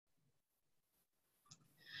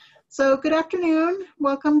So good afternoon.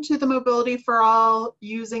 Welcome to the Mobility for All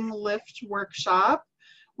Using Lyft workshop.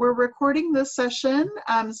 We're recording this session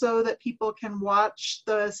so that people can watch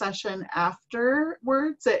the session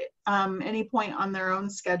afterwards at any point on their own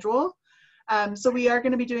schedule. So we are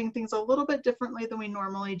going to be doing things a little bit differently than we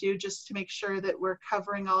normally do, just to make sure that we're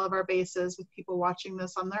covering all of our bases with people watching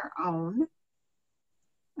this on their own.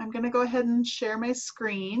 I'm going to go ahead and share my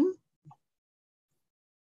screen.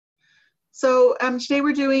 So today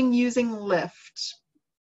we're doing using Lyft.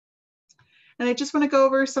 And I just want to go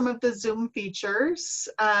over some of the Zoom features.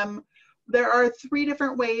 There are 3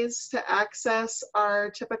 different ways to access our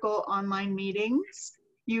typical online meetings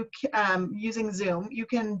using Zoom. You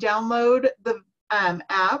can download the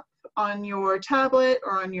app on your tablet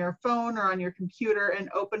or on your phone or on your computer and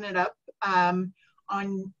open it up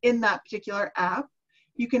in that particular app.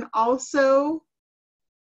 You can also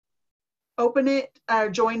open it,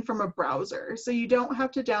 join from a browser. So you don't have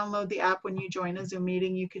to download the app when you join a Zoom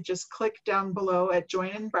meeting. You could just click down below at Join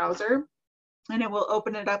in Browser, and it will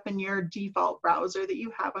open it up in your default browser that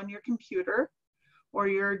you have on your computer or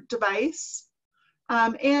your device.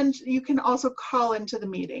 And you can also call into the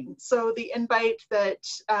meeting. So the invite that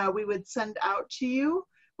we would send out to you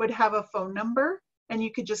would have a phone number, and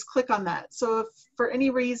you could just click on that. So if for any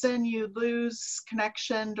reason you lose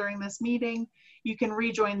connection during this meeting, you can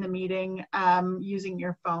rejoin the meeting using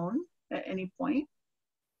your phone at any point.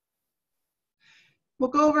 We'll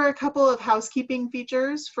go over a couple of housekeeping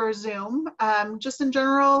features for Zoom. Just in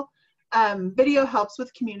general, video helps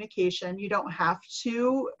with communication. You don't have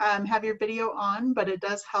to have your video on, but it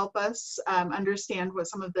does help us understand what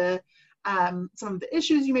some of the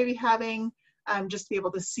issues you may be having, just to be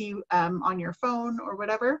able to see on your phone or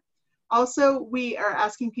whatever. Also, we are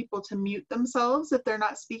asking people to mute themselves if they're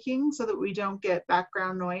not speaking so that we don't get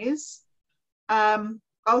background noise.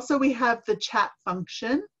 Also, we have the chat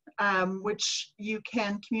function, which you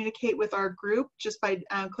can communicate with our group just by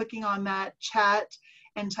clicking on that chat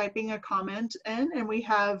and typing a comment in, and we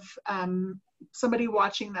have somebody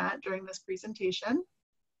watching that during this presentation.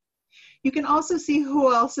 You can also see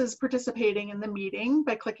who else is participating in the meeting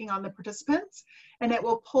by clicking on the participants, and it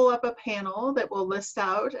will pull up a panel that will list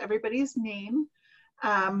out everybody's name.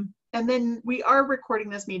 And then we are recording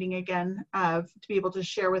this meeting again to be able to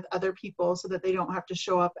share with other people so that they don't have to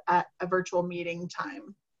show up at a virtual meeting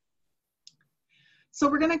time. So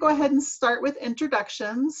we're going to go ahead and start with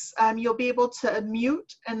introductions. You'll be able to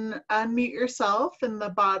mute and unmute yourself in the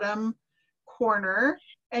bottom corner,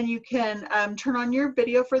 and you can turn on your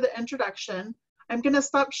video for the introduction. I'm going to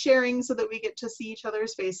stop sharing so that we get to see each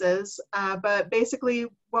other's faces, but basically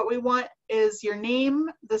what we want is your name,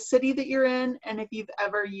 the city that you're in, and if you've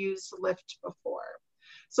ever used Lyft before.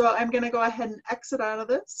 So I'm going to go ahead and exit out of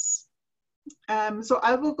this. So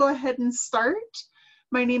I will go ahead and start.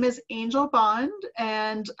 My name is Angel Bond,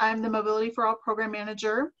 and I'm the Mobility for All Program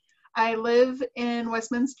Manager. I live in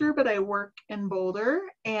Westminster, but I work in Boulder,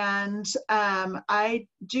 and I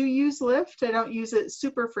do use Lyft. I don't use it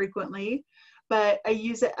super frequently, but I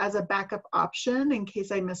use it as a backup option in case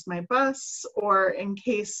I miss my bus or in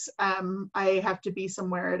case I have to be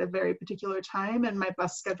somewhere at a very particular time and my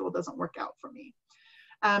bus schedule doesn't work out for me.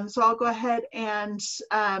 So I'll go ahead and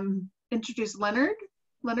introduce Leonard.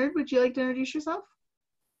 Leonard, would you like to introduce yourself?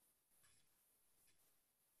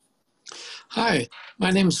 Hi,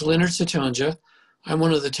 my name is Leonard Satonja. I'm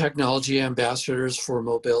one of the technology ambassadors for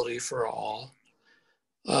Mobility for All.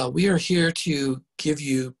 We are here to give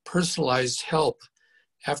you personalized help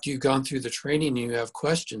after you've gone through the training and you have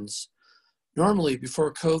questions. Normally,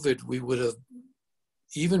 before COVID, we would have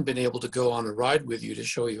even been able to go on a ride with you to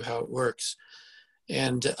show you how it works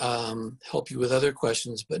and help you with other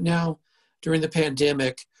questions. But now, during the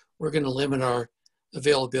pandemic, we're going to limit our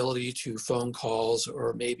availability to phone calls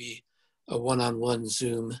or maybe a one-on-one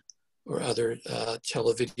Zoom or other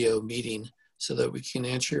televideo meeting so that we can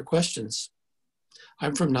answer your questions.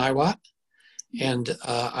 I'm from Niwot, and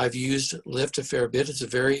I've used Lyft a fair bit. It's a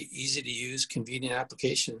very easy to use, convenient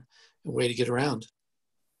application, and way to get around.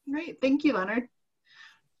 Great, thank you, Leonard.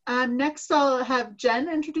 Next, I'll have Jen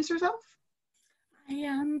introduce herself. I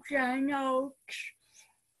am Jen Oakes.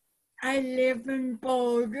 I live in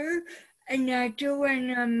Boulder, and I do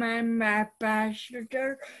an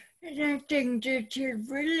ambassador. And I think that is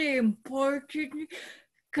really important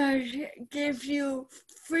because it gives you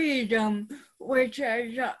freedom, which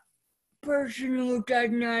as a person who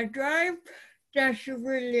does not drive, that's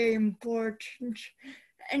really important.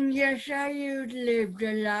 And yes, I use Lyft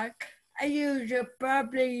a lot. I use it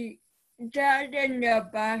probably that and the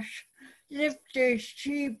bus. Lyft is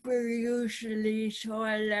cheaper usually, so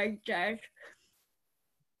I like that.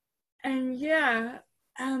 And yeah,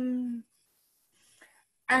 um,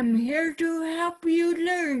 I'm here to help you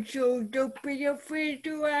learn, so don't be afraid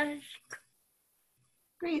to ask.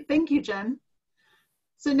 Great, thank you, Jen.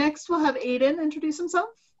 So next we'll have Aiden introduce himself.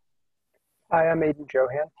 Hi, I'm Aiden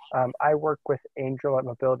Johan. I work with Angel at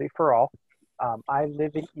Mobility for All. I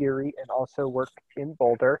live in Erie and also work in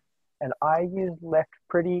Boulder, and I use Lyft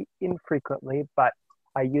pretty infrequently, but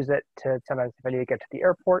I use it to sometimes if I need to get to the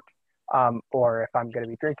airport, or if I'm going to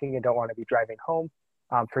be drinking and don't want to be driving home.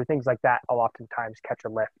 For things like that, I'll oftentimes catch a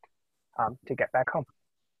Lyft to get back home.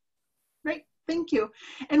 Great, thank you.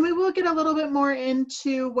 And we will get a little bit more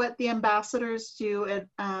into what the ambassadors do at,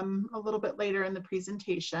 a little bit later in the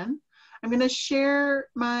presentation. I'm going to share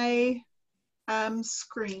my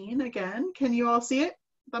screen again. Can you all see it?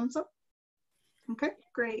 Thumbs up. Okay,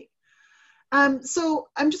 great. So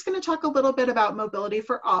I'm just going to talk a little bit about Mobility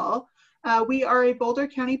for All. We are a Boulder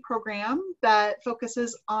County program that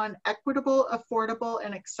focuses on equitable, affordable,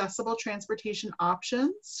 and accessible transportation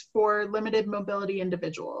options for limited mobility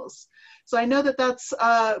individuals. So I know that that's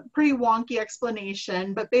a pretty wonky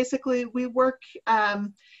explanation, but basically we work,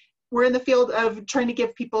 we're in the field of trying to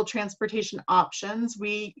give people transportation options.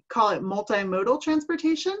 We call it multimodal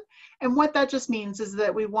transportation. And what that just means is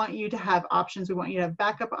that we want you to have options. We want you to have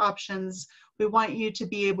backup options. We want you to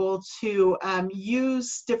be able to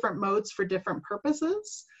use different modes for different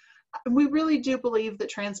purposes. We really do believe that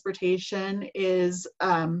transportation is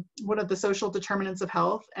one of the social determinants of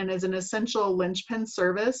health and is an essential linchpin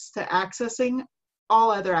service to accessing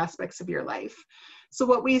all other aspects of your life. So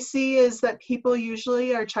what we see is that people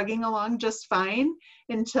usually are chugging along just fine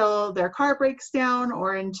until their car breaks down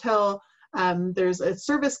or until there's a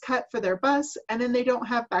service cut for their bus, and then they don't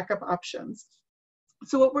have backup options.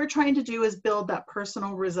 So what we're trying to do is build that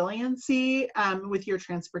personal resiliency with your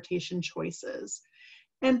transportation choices.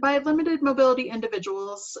 And by limited mobility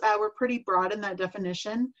individuals, we're pretty broad in that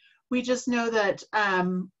definition. We just know that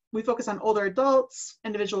we focus on older adults,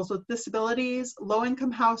 individuals with disabilities,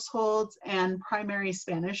 low-income households, and primary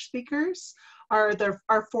Spanish speakers are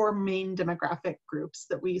our four main demographic groups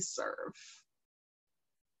that we serve.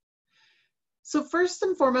 So first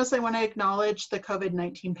and foremost, I want to acknowledge the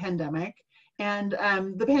COVID-19 pandemic. And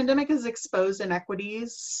the pandemic has exposed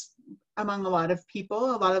inequities among a lot of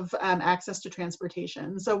people, a lot of access to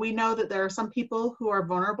transportation. So we know that there are some people who are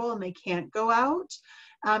vulnerable and they can't go out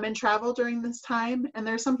and travel during this time. And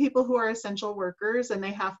there are some people who are essential workers and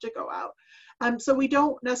they have to go out. So we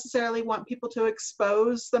don't necessarily want people to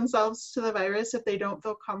expose themselves to the virus if they don't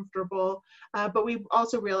feel comfortable. But we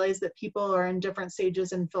also realize that people are in different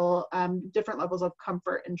stages and feel different levels of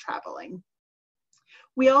comfort in traveling.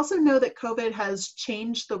 We also know that COVID has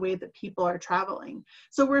changed the way that people are traveling.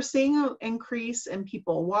 So we're seeing an increase in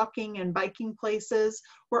people walking and biking places.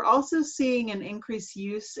 We're also seeing an increased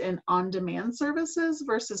use in on-demand services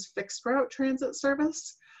versus fixed route transit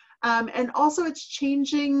service. And also it's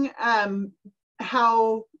changing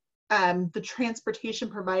how the transportation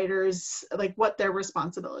providers, like what their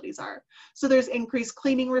responsibilities are. So there's increased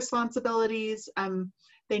cleaning responsibilities.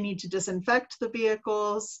 They need to disinfect the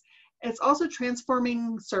vehicles. It's also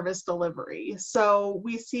transforming service delivery. So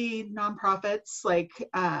we see nonprofits like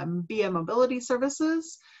Via Mobility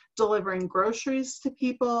Services delivering groceries to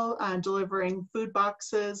people, delivering food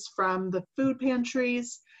boxes from the food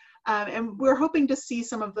pantries. And we're hoping to see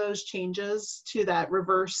some of those changes to that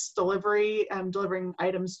reverse delivery, delivering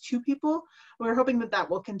items to people. We're hoping that that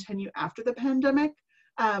will continue after the pandemic,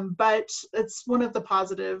 but it's one of the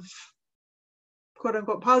positive, quote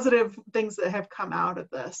unquote, positive things that have come out of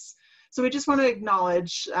this. So we just want to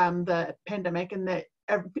acknowledge the pandemic and that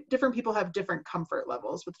different people have different comfort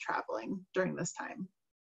levels with traveling during this time.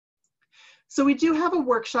 So we do have a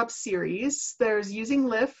workshop series. There's using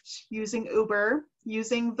Lyft, using Uber,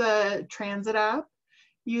 using the transit app,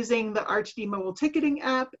 using the RTD mobile ticketing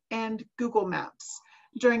app, and Google Maps.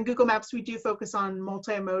 During Google Maps, we do focus on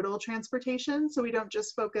multimodal transportation, so we don't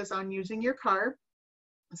just focus on using your car.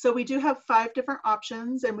 So we do have 5 different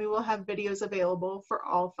options, and we will have videos available for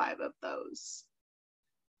all 5 of those.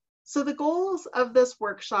 So the goals of this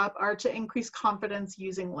workshop are to increase confidence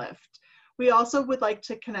using Lyft. We also would like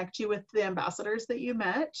to connect you with the ambassadors that you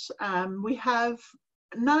met. We have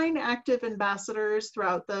 9 active ambassadors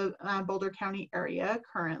throughout the Boulder County area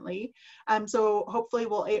currently. So hopefully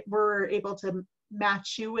we're able to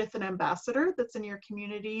match you with an ambassador that's in your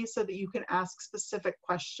community so that you can ask specific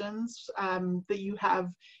questions that you have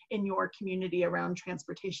in your community around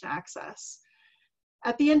transportation access.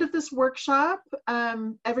 At the end of this workshop,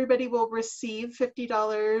 everybody will receive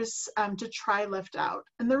 $50 to try Lyft out.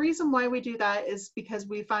 And the reason why we do that is because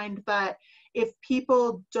we find that If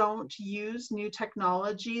people don't use new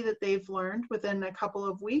technology that they've learned within a couple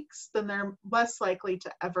of weeks, then they're less likely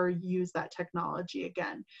to ever use that technology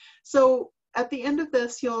again. So at the end of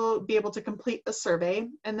this, you'll be able to complete the survey.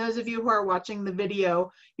 And those of you who are watching the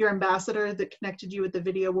video, your ambassador that connected you with the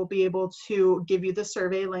video will be able to give you the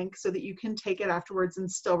survey link so that you can take it afterwards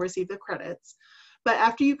and still receive the credits. But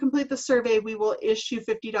after you complete the survey, we will issue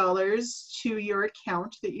 $50 to your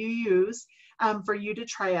account that you use for you to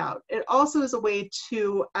try out. It also is a way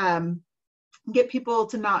to get people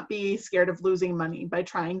to not be scared of losing money by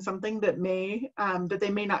trying something that that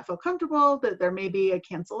they may not feel comfortable, that there may be a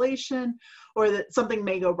cancellation, or that something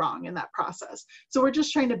may go wrong in that process. So we're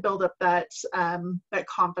just trying to build up that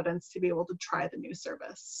confidence to be able to try the new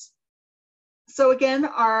service. So again,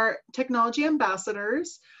 our technology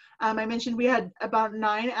ambassadors, I mentioned we had about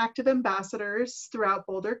 9 active ambassadors throughout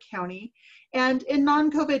Boulder County. And in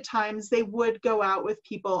non-COVID times, they would go out with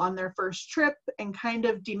people on their first trip and kind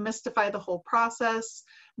of demystify the whole process,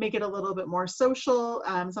 make it a little bit more social,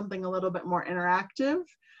 something a little bit more interactive.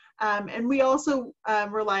 And we also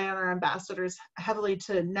rely on our ambassadors heavily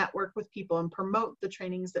to network with people and promote the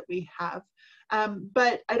trainings that we have.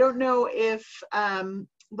 But I don't know if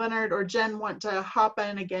Leonard or Jen want to hop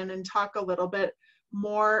in again and talk a little bit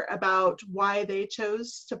more about why they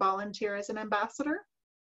chose to volunteer as an ambassador.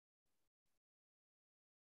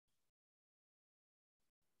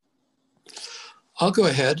 I'll go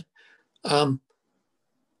ahead. I'm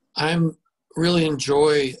really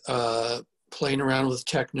enjoy playing around with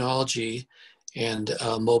technology and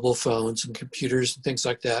mobile phones and computers and things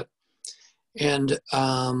like that. And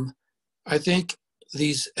I think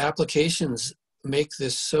these applications make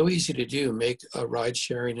this so easy to do, make ride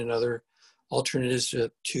sharing and other alternatives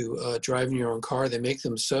to driving your own car. They make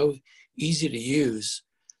them so easy to use.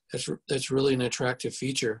 That's really an attractive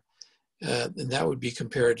feature. And that would be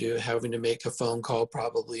compared to having to make a phone call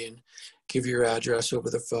probably and give your address over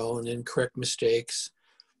the phone and correct mistakes,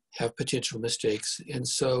 have potential mistakes. And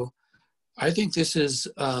so I think this is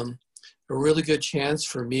a really good chance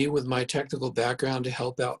for me with my technical background to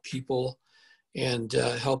help out people and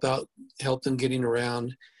help them getting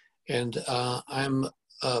around. And I'm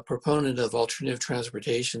a proponent of alternative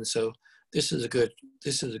transportation, so this is a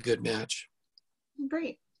good match.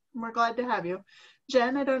 Great, we're glad to have you.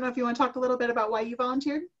 Jen, I don't know if you want to talk a little bit about why you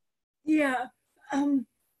volunteered? Yeah, I'm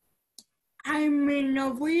in a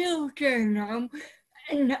wheelchair now,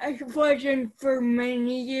 and I wasn't for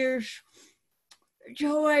many years.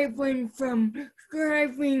 So I went from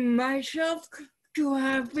driving myself to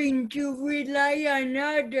having to rely on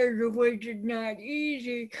others, which is not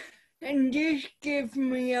easy. And this gives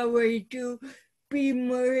me a way to be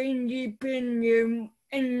more independent,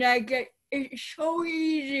 and like it's so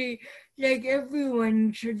easy, like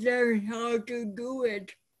everyone should learn how to do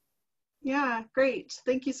it. Yeah, great.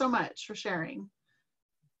 Thank you so much for sharing.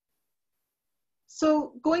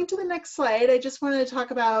 So going to the next slide, I just wanted to talk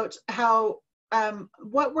about how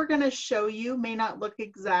what we're going to show you may not look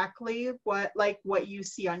exactly like what you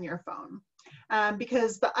see on your phone.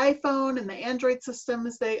 Because the iPhone and the Android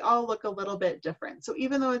systems, they all look a little bit different. So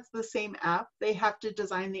even though it's the same app, they have to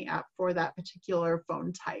design the app for that particular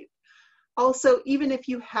phone type. Also, even if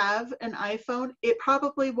you have an iPhone, it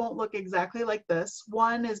probably won't look exactly like this.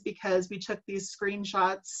 One is because we took these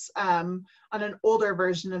screenshots on an older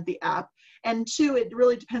version of the app. And two, it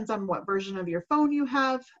really depends on what version of your phone you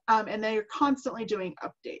have, and they're constantly doing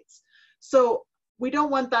updates. So we don't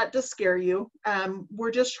want that to scare you.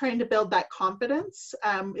 We're just trying to build that confidence.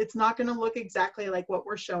 It's not going to look exactly like what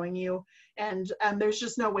we're showing you. And there's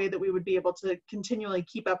just no way that we would be able to continually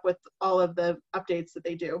keep up with all of the updates that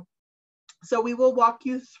they do. So we will walk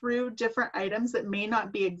you through different items that may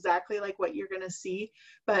not be exactly like what you're going to see,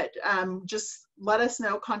 but just let us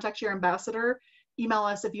know, contact your ambassador, email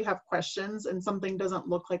us if you have questions and something doesn't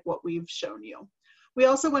look like what we've shown you. We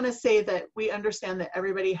also want to say that we understand that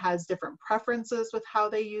everybody has different preferences with how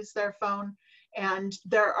they use their phone, and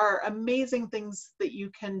there are amazing things that you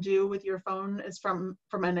can do with your phone as from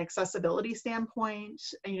an accessibility standpoint.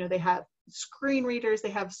 You know, they have screen readers,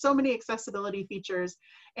 they have so many accessibility features,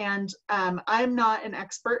 and I'm not an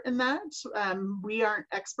expert in that. We aren't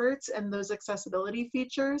experts in those accessibility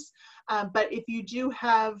features, but if you do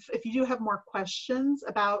have more questions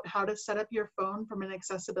about how to set up your phone from an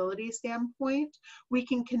accessibility standpoint, we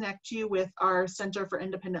can connect you with our Center for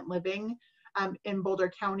Independent Living in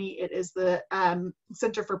Boulder County. It is the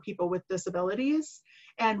Center for People with Disabilities,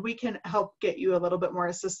 and we can help get you a little bit more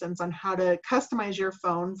assistance on how to customize your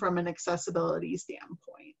phone from an accessibility standpoint.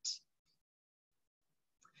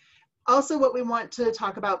 Also, what we want to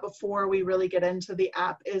talk about before we really get into the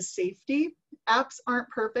app is safety. apps aren't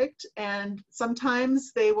perfect, and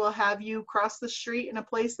sometimes they will have you cross the street in a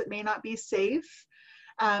place that may not be safe.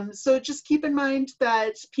 So just keep in mind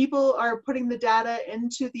that people are putting the data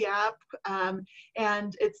into the app,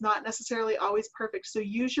 and it's not necessarily always perfect. So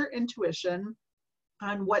use your intuition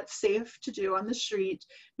on what's safe to do on the street.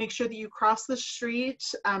 Make sure that you cross the street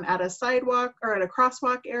at a sidewalk or at a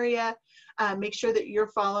crosswalk area. Make sure that you're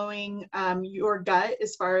following your gut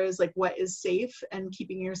as far as like what is safe and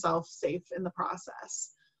keeping yourself safe in the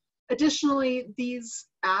process. Additionally, these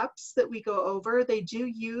apps that we go over, they do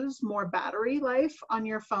use more battery life on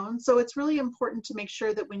your phone. So it's really important to make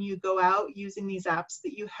sure that when you go out using these apps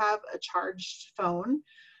that you have a charged phone.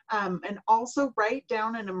 And also write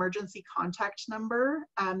down an emergency contact number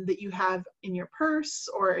that you have in your purse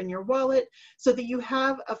or in your wallet, so that you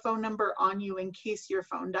have a phone number on you in case your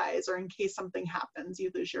phone dies or in case something happens,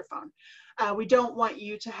 you lose your phone. We don't want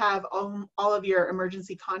you to have all of your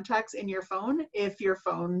emergency contacts in your phone if your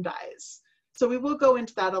phone dies. So we will go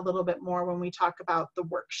into that a little bit more when we talk about the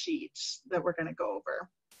worksheet that we're going to go over.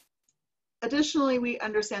 Additionally, we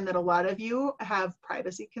understand that a lot of you have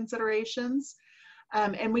privacy considerations.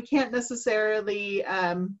 And we can't necessarily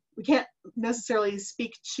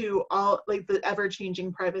speak to all like the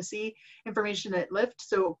ever-changing privacy information at Lyft.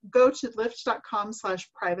 So go to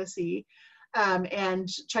lyft.com/privacy and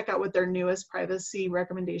check out what their newest privacy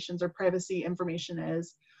recommendations or privacy information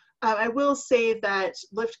is. I will say that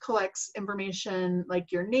Lyft collects information like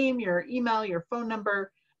your name, your email, your phone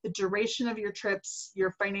number, the duration of your trips,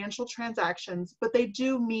 your financial transactions, but they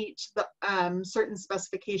do meet the certain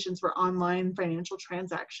specifications for online financial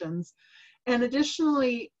transactions. And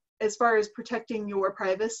additionally, as far as protecting your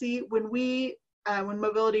privacy, when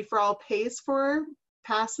Mobility for All pays for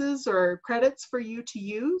passes or credits for you to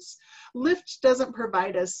use, Lyft doesn't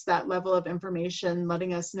provide us that level of information,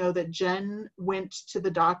 letting us know that Jen went to the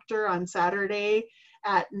doctor on Saturday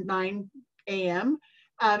at 9 a.m.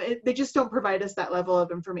 They just don't provide us that level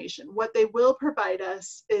of information. What they will provide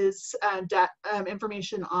us is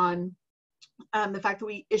information on the fact that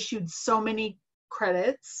we issued so many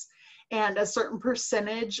credits and a certain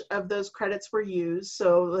percentage of those credits were used.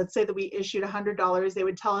 So let's say that we issued $100, they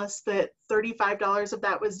would tell us that $35 of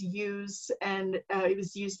that was used, and it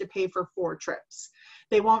was used to pay for 4 trips.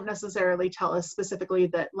 They won't necessarily tell us specifically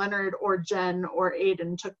that Leonard or Jen or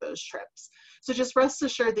Aiden took those trips. So just rest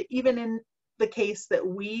assured that even in the case that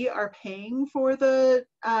we are paying for the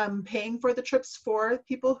trips for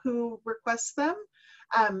people who request them,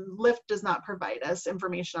 Lyft does not provide us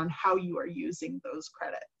information on how you are using those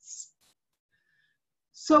credits.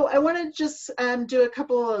 So I want to just do a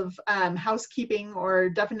couple of housekeeping or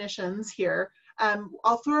definitions here.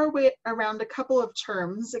 I'll throw around a couple of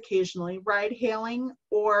terms occasionally: ride hailing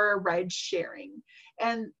or ride sharing.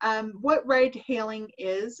 And what ride hailing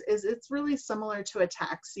is it's really similar to a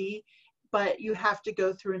taxi, but you have to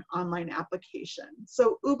go through an online application.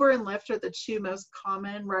 So Uber and Lyft are the 2 most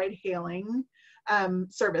common ride hailing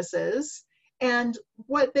services. And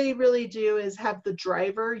what they really do is have the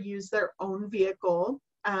driver use their own vehicle.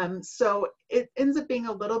 So it ends up being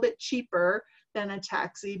a little bit cheaper than a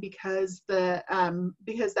taxi because that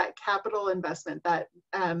capital investment that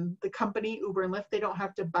the company Uber and Lyft, they don't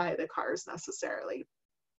have to buy the cars necessarily.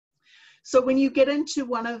 So when you get into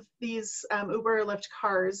one of these Uber or Lyft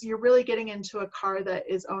cars, you're really getting into a car that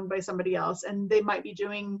is owned by somebody else, and they might be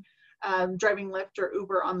doing driving Lyft or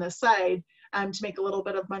Uber on the side to make a little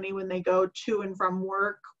bit of money when they go to and from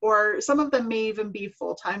work, or some of them may even be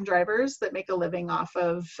full-time drivers that make a living off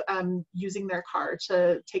of using their car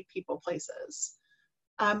to take people places.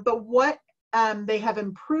 But what they have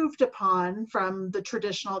improved upon from the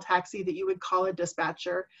traditional taxi that you would call a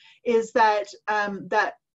dispatcher is that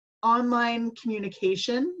that online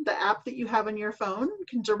communication. The app that you have on your phone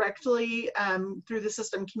can directly through the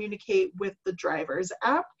system communicate with the driver's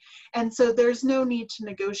app, and so there's no need to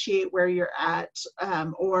negotiate where you're at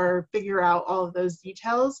or figure out all of those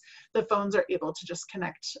details. The phones are able to just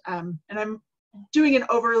connect, and I'm doing an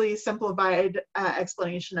overly simplified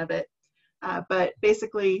explanation of it, but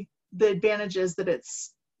basically the advantage is that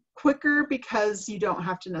it's quicker because you don't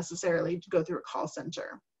have to necessarily go through a call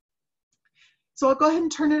center. So I'll go ahead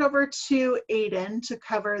and turn it over to Aiden to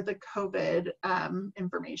cover the COVID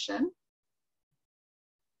information.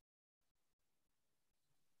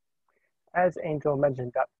 As Angel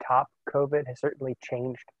mentioned up top, COVID has certainly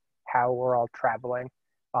changed how we're all traveling,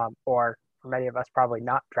 or for many of us, probably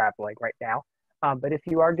not traveling right now. But if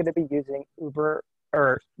you are going to be using Uber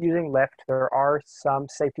or using Lyft, there are some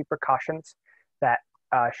safety precautions that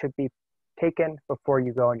should be taken before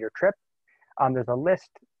you go on your trip. There's a list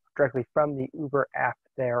directly from the Uber app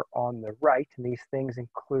there on the right, and these things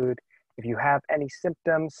include If you have any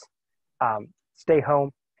symptoms, stay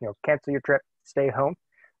home, cancel your trip, stay home.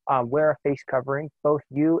 Wear a face covering. Both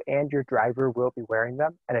you and your driver will be wearing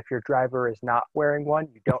them. And if your driver is not wearing one,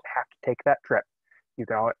 you don't have to take that trip. You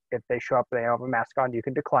can, if they show up and they don't have a mask on, you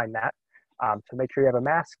can decline that. So make sure you have a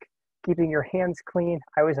mask. Keeping your hands clean.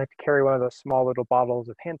 I always like to carry one of those small little bottles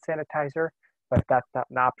of hand sanitizer, but if that's not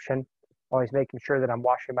an option, always making sure that I'm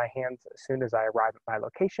washing my hands as soon as I arrive at my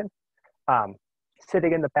location.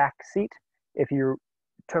 Sitting in the back seat, if you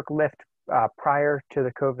took Lyft prior to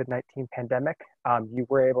the COVID-19 pandemic, you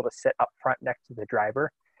were able to sit up front next to the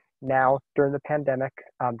driver. Now, during the pandemic,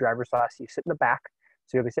 drivers will ask you to sit in the back.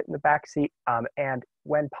 So you'll be sitting in the back seat, and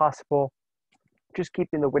when possible, just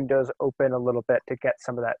keeping the windows open a little bit to get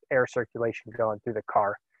some of that air circulation going through the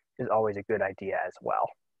car is always a good idea as well.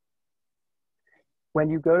 When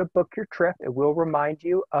you go to book your trip, it will remind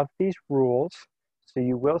you of these rules. So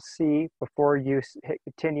you will see before you hit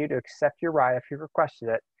continue to accept your ride if you requested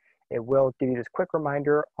it, it will give you this quick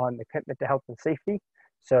reminder on the commitment to health and safety.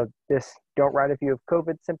 So this, don't ride if you have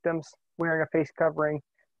COVID symptoms, wearing a face covering,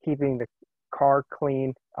 keeping the car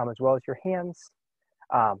clean, as well as your hands,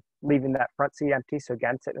 leaving that front seat empty. So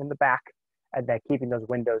again, sitting in the back, and then keeping those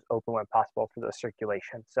windows open when possible for the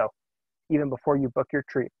circulation. So even before you book your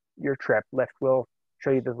trip, Lyft will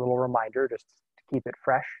show you this little reminder just to keep it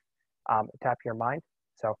fresh, tap your mind.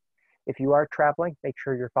 So if you are traveling, make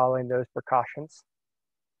sure you're following those precautions.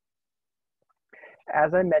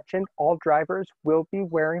 As I mentioned, all drivers will be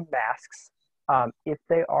wearing masks. If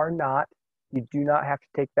they are not, you do not have to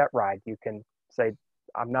take that ride. You can say,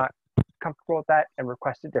 I'm not comfortable with that, and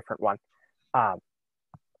request a different one.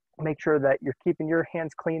 Make sure that you're keeping your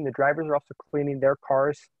hands clean. The drivers are also cleaning their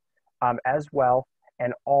cars as well,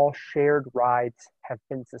 and all shared rides have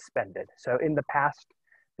been suspended. So in the past,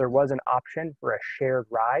 there was an option for a shared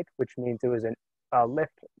ride, which means it was a Lyft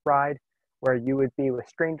ride where you would be with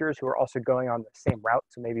strangers who are also going on the same route.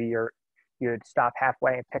 So maybe you'd stop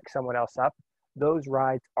halfway and pick someone else up. Those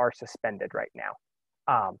rides are suspended right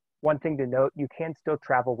now. One thing to note, you can still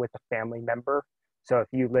travel with a family member. So if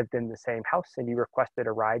you lived in the same house and you requested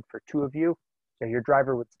a ride for two of you, your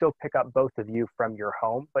driver would still pick up both of you from your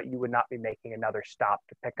home, but you would not be making another stop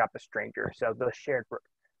to pick up a stranger. So those shared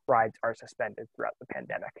rides are suspended throughout the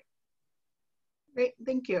pandemic. Great,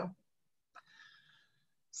 thank you.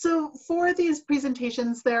 So for these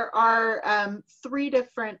presentations, there are 3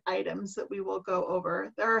 different items that we will go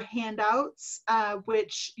over. There are handouts,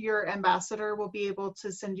 which your ambassador will be able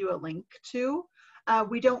to send you a link to.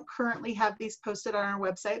 We don't currently have these posted on our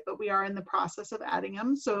website, but we are in the process of adding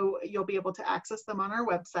them, so you'll be able to access them on our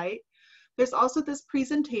website. There's also this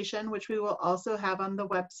presentation, which we will also have on the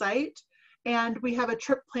website, and we have a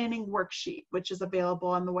trip planning worksheet, which is available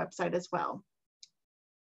on the website as well.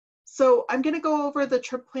 So I'm going to go over the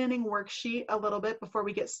trip planning worksheet a little bit before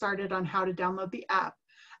we get started on how to download the app.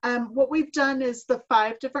 What we've done is the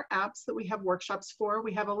 5 different apps that we have workshops for.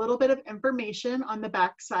 We have a little bit of information on the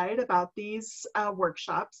back side about these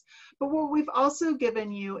workshops, but what we've also given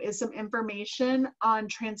you is some information on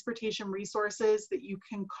transportation resources that you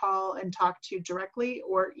can call and talk to directly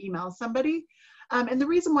or email somebody. And the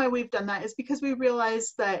reason why we've done that is because we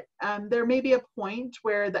realize that there may be a point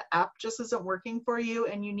where the app just isn't working for you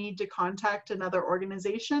and you need to contact another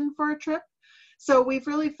organization for a trip. So we've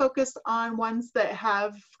really focused on ones that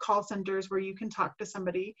have call centers where you can talk to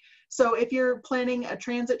somebody. So if you're planning a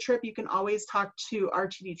transit trip, you can always talk to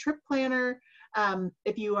RTD Trip Planner.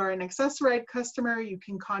 If you are an Access-A-Ride customer, you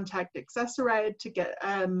can contact Access-A-Ride to get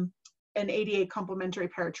an ADA complimentary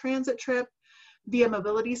paratransit trip. Via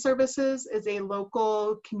Mobility Services is a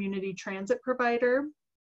local community transit provider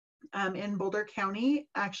in Boulder County.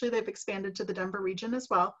 Actually, they've expanded to the Denver region as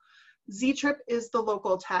well. Z-Trip is the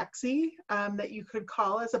local taxi that you could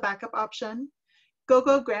call as a backup option.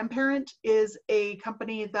 GoGo Grandparent is a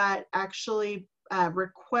company that actually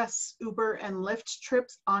requests Uber and Lyft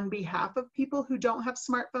trips on behalf of people who don't have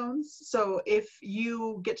smartphones. So if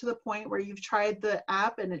you get to the point where you've tried the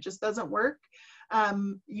app and it just doesn't work,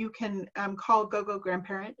 you can call GoGo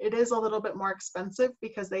Grandparent. It is a little bit more expensive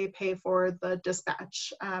because they pay for the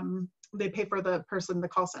dispatch. They pay for the person, the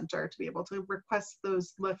call center, to be able to request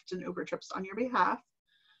those Lyft and Uber trips on your behalf.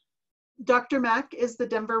 Dr. Mac is the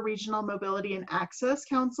Denver Regional Mobility and Access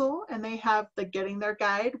Council, and they have the Getting There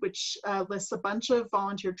Guide, which lists a bunch of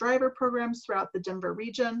volunteer driver programs throughout the Denver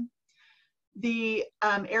region. The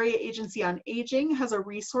Area Agency on Aging has a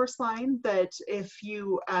resource line that if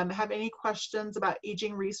you have any questions about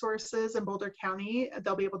aging resources in Boulder County,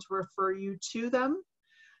 they'll be able to refer you to them.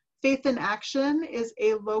 Faith in Action is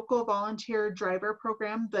a local volunteer driver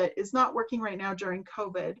program that is not working right now during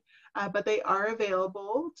COVID, but they are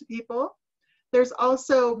available to people. There's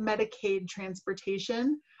also Medicaid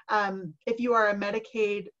transportation. If you are a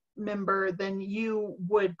Medicaid member, then you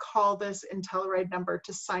would call this IntelliRide number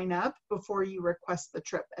to sign up before you request the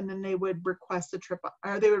trip, and then they would request a trip,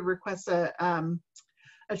 or they would request a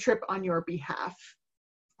trip on your behalf.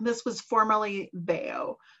 This was formerly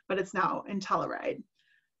VEO, but it's now IntelliRide.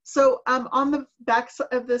 So on the back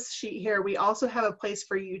of this sheet here, we also have a place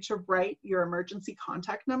for you to write your emergency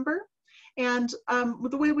contact number. And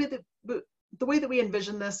the way that we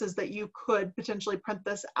envision this is that you could potentially print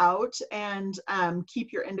this out and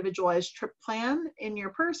keep your individualized trip plan in your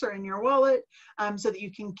purse or in your wallet so that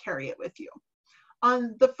you can carry it with you.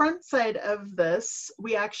 On the front side of this,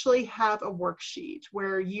 we actually have a worksheet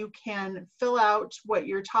where you can fill out what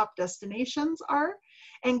your top destinations are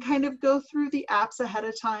and kind of go through the apps ahead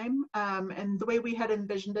of time. And the way we had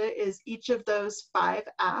envisioned it is each of those 5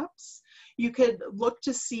 apps, you could look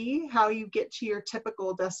to see how you get to your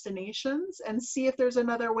typical destinations and see if there's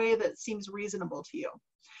another way that seems reasonable to you.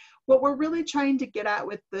 What we're really trying to get at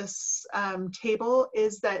with this table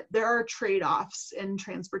is that there are trade-offs in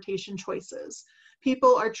transportation choices.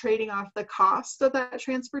 People are trading off the cost of that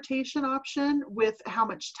transportation option with how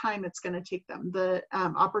much time it's going to take them, the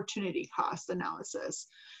opportunity cost analysis.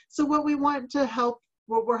 So what we want to help,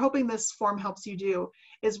 what we're hoping this form helps you do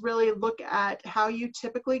is really look at how you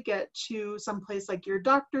typically get to someplace like your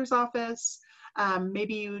doctor's office.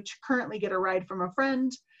 Maybe you currently get a ride from a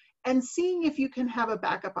friend, and seeing if you can have a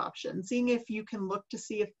backup option, seeing if you can look to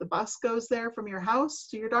see if the bus goes there from your house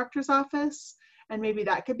to your doctor's office, and maybe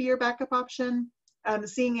that could be your backup option.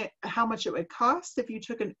 Seeing how much it would cost if you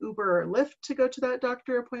took an Uber or Lyft to go to that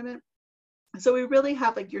doctor appointment. So we really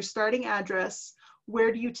have like your starting address,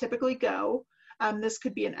 where do you typically go? This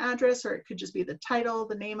could be an address, or it could just be the title,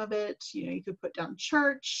 the name of it. You know, you could put down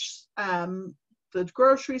church, the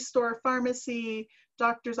grocery store, pharmacy,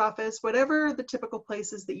 doctor's office, whatever the typical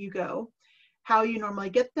places that you go, how you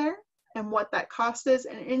normally get there, and what that cost is,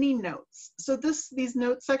 and any notes. So these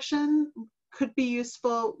notes section could be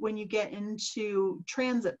useful when you get into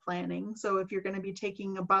transit planning. So if you're going to be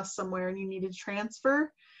taking a bus somewhere and you need to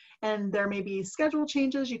transfer and there may be schedule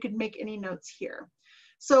changes, you could make any notes here.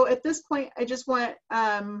 So at this point, I just want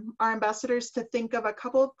our ambassadors to think of a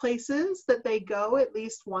couple of places that they go at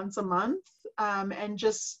least once a month and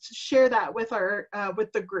just share that with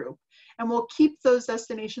with the group. And we'll keep those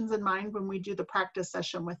destinations in mind when we do the practice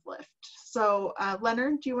session with Lyft. So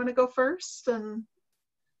Leonard, do you want to go first? And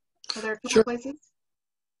are there a couple Sure. places?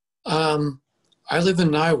 I live in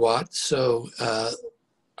Niwot, so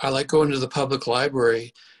I like going to the public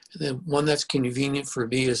library. And then one that's convenient for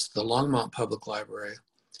me is the Longmont Public Library.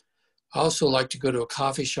 I also like to go to a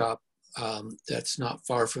coffee shop that's not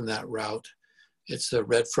far from that route. It's the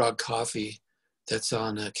Red Frog Coffee that's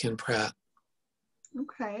on Ken Pratt.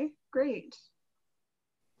 Okay, great.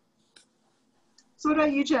 So what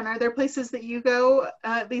about you, Jen? Are there places that you go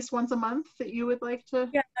at least once a month that you would like to?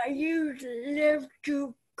 Yeah, I usually live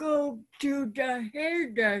to go to the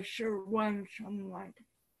hairdresser once a month.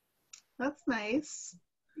 That's nice.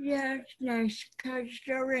 Yeah, it's nice because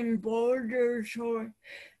they're in Boulder, so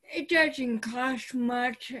it doesn't cost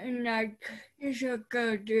much, and like it's a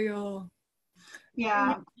good deal.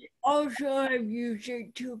 Yeah. And also, I use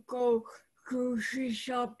it to go grocery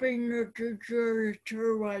shopping or to church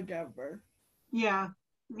or whatever. Yeah,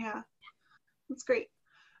 yeah, that's great.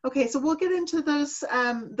 Okay, so we'll get into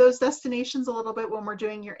those destinations a little bit when we're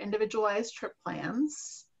doing your individualized trip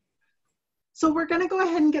plans. So we're going to go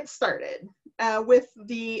ahead and get started with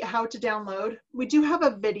the how to download. We do have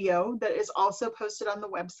a video that is also posted on the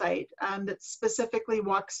website that specifically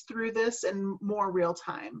walks through this in more real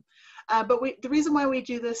time. But the reason why we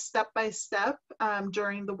do this step by step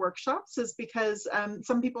during the workshops is because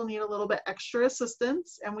some people need a little bit extra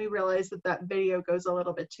assistance, and we realize that that video goes a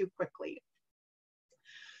little bit too quickly.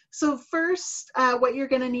 So first, what you're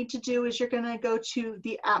going to need to do is you're going to go to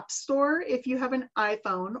the App Store if you have an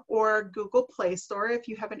iPhone, or Google Play Store if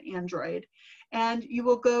you have an Android. And you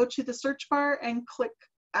will go to the search bar and click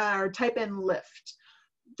or type in Lyft.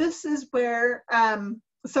 This is where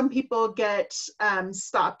some people get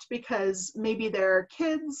stopped because maybe their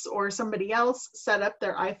kids or somebody else set up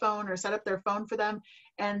their iPhone or set up their phone for them,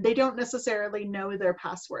 and they don't necessarily know their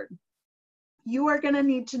password. You are going to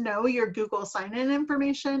need to know your Google sign-in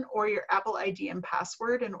information or your Apple ID and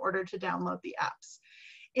password in order to download the apps.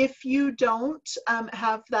 If you don't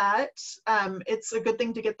have that, it's a good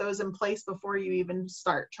thing to get those in place before you even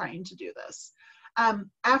start trying to do this.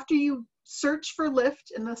 After you search for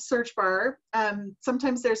Lyft in the search bar,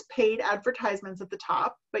 sometimes there's paid advertisements at the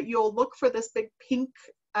top, but you'll look for this big pink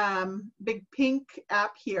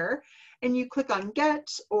app here, and you click on get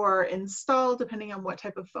or install depending on what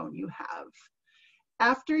type of phone you have.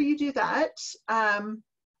 After you do that,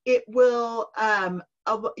 it will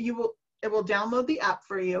download the app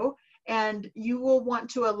for you, and you will want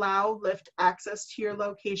to allow Lyft access to your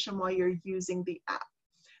location while you're using the app.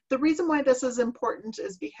 The reason why this is important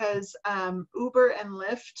is because Uber and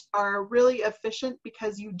Lyft are really efficient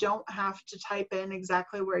because you don't have to type in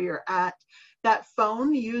exactly where you're at. That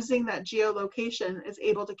phone using that geolocation is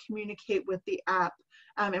able to communicate with the app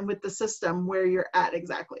and with the system where you're at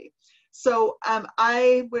exactly. So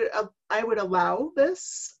I would allow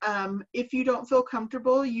this. If you don't feel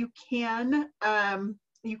comfortable, you can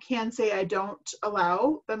say I don't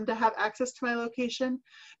allow them to have access to my location,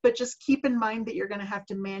 but just keep in mind that you're going to have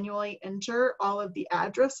to manually enter all of the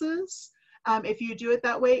addresses if you do it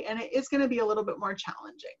that way, and it is going to be a little bit more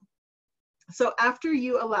challenging. So after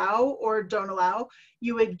you allow or don't allow,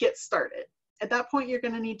 you would get started. At that point, you're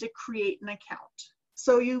going to need to create an account.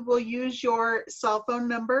 So you will use your cell phone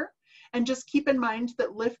number. And just keep in mind that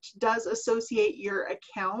Lyft does associate your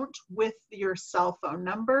account with your cell phone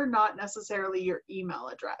number, not necessarily your email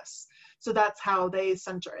address. So that's how they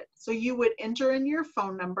center it. So you would enter in your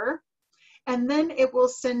phone number, and then it will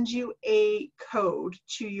send you a code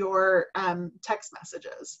to your text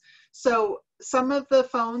messages. So some of the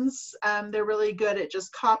phones, they're really good at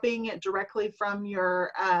just copying it directly from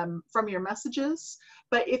your messages.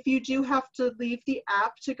 But if you do have to leave the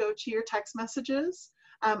app to go to your text messages,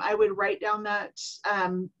 I would write down that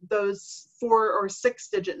those 4 or 6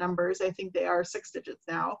 digit numbers, I think they are 6 digits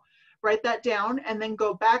now, write that down and then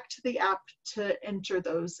go back to the app to enter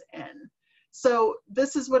those in. So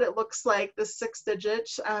this is what it looks like, the 6 digit.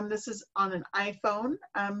 This is on an iPhone.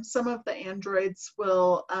 Some of the Androids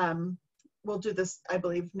will do this, I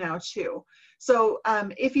believe, now too. So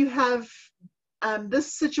if you have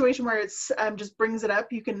this situation where it's just brings it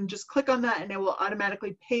up, you can just click on that and it will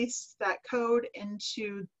automatically paste that code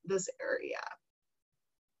into this area.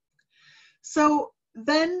 So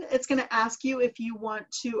then it's going to ask you if you want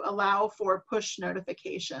to allow for push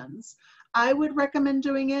notifications. I would recommend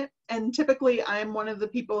doing it, and typically I'm one of the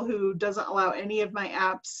people who doesn't allow any of my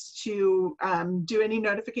apps to do any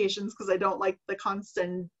notifications because I don't like the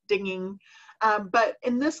constant dinging. But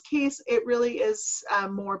in this case, it really is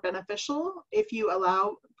more beneficial if you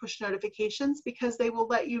allow push notifications, because they will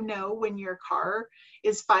let you know when your car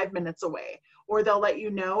is 5 minutes away, or they'll let you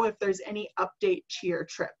know if there's any update to your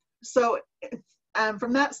trip. So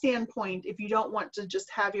from that standpoint, if you don't want to just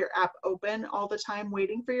have your app open all the time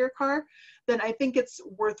waiting for your car, then I think it's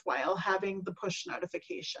worthwhile having the push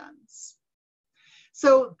notifications.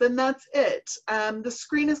 So then that's it. The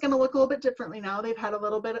screen is going to look a little bit differently now. They've had a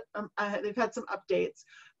little bit, they've had some updates,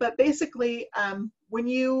 but basically when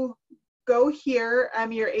you go here,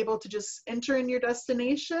 you're able to just enter in your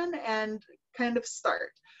destination and kind of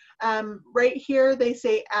start. Right here, they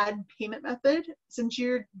say add payment method. Since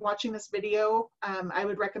you're watching this video, I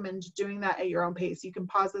would recommend doing that at your own pace. You can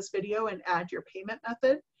pause this video and add your payment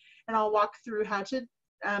method, and I'll walk through how to,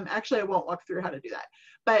 actually I won't walk through how to do that,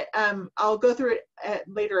 but I'll go through it at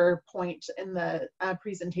a later point in the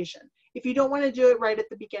presentation. If you don't want to do it right at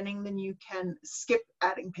the beginning, then you can skip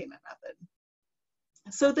adding payment method.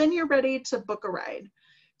 So then you're ready to book a ride.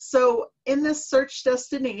 So in this search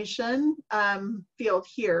destination field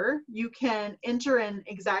here, you can enter in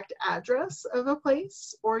exact address of a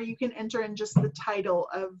place, or you can enter in just the title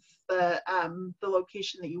of the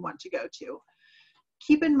location that you want to go to.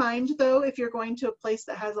 Keep in mind though, if you're going to a place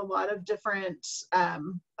that has a lot of different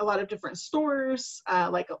stores,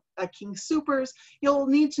 like a King Soopers, you'll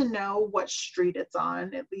need to know what street it's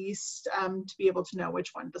on at least to be able to know which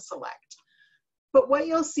one to select. But what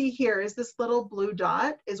you'll see here is this little blue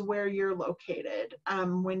dot is where you're located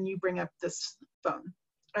when you bring up this phone,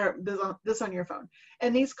 or this on your phone.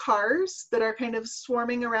 And these cars that are kind of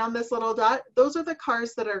swarming around this little dot, those are the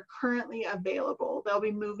cars that are currently available. They'll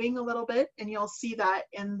be moving a little bit, and you'll see that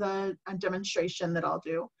in the demonstration that I'll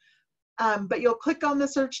do. But you'll click on the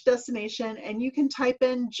search destination, and you can type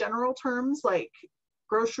in general terms like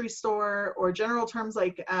grocery store, or general terms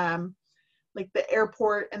like the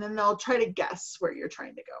airport, and then they'll try to guess where you're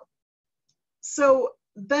trying to go. So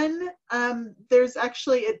then there's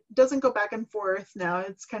actually, it doesn't go back and forth now,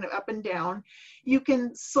 it's kind of up and down. You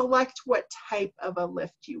can select what type of a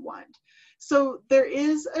Lyft you want. So there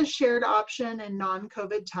is a shared option in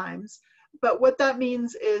non-COVID times. But what that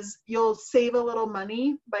means is you'll save a little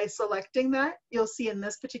money by selecting that. You'll see in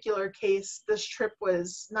this particular case, this trip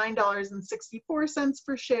was $9.64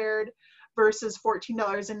 for shared versus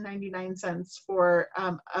 $14.99 for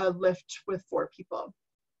a Lyft with 4 people.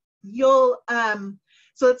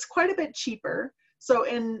 So it's quite a bit cheaper. So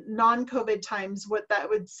in non-COVID times, what that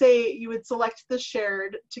would say, you would select the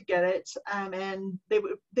shared to get it, and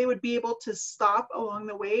they would be able to stop along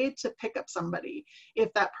the way to pick up somebody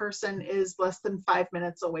if that person is less than 5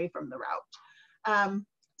 minutes away from the route.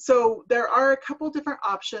 So there are a couple different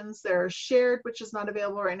options. There's shared, which is not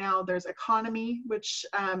available right now. There's economy, which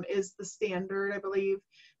is the standard, I believe.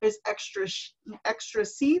 There's extra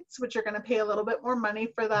seats, which are going to pay a little bit more money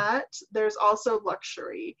for that. There's also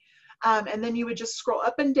luxury. And then you would just scroll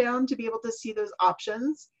up and down to be able to see those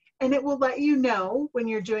options. And it will let you know when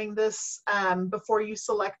you're doing this before you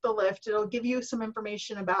select the Lyft. It'll give you some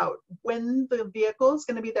information about when the vehicle is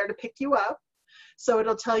going to be there to pick you up. So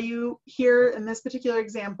it'll tell you here in this particular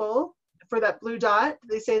example, for that blue dot,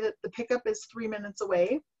 they say that the pickup is 3 minutes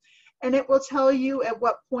away. And it will tell you at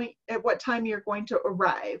what time you're going to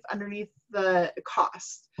arrive underneath the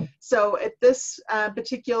cost. So at this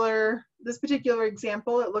particular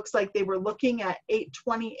example, it looks like they were looking at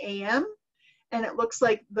 8:20 a.m. and it looks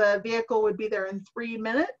like the vehicle would be there in 3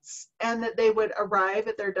 minutes and that they would arrive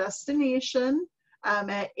at their destination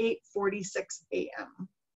at 8:46 a.m.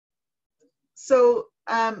 So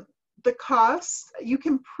the cost, you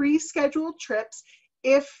can pre-schedule trips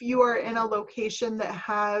if you are in a location that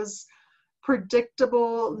has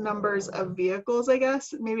predictable numbers of vehicles, I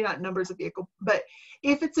guess, maybe not numbers of vehicles, but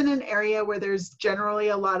if it's in an area where there's generally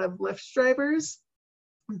a lot of Lyft drivers,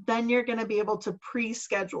 then you're going to be able to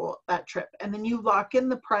pre-schedule that trip. And then you lock in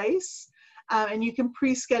the price and you can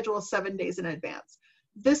pre-schedule 7 days in advance.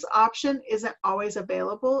 This option isn't always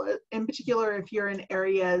available, in particular if you're in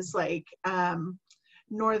areas like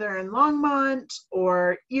Northern Longmont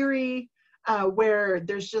or Erie, where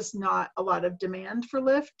there's just not a lot of demand for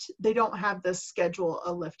Lyft. They don't have this schedule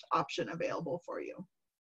a Lyft option available for you.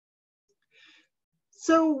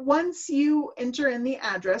 So once you enter in the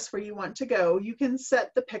address where you want to go, you can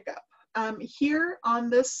set the pickup. Here on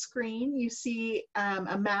this screen, you see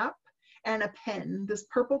a map and a pin, this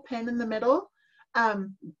purple pin in the middle.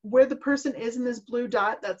 Where the person is in this blue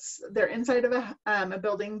dot, they're inside of a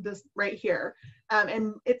building, this right here.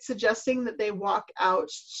 And it's suggesting that they walk out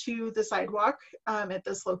to the sidewalk at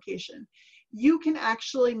this location. You can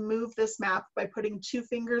actually move this map by putting 2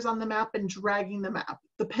 fingers on the map and dragging the map.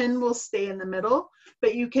 The pin will stay in the middle,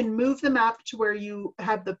 but you can move the map to where you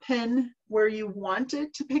have the pin where you want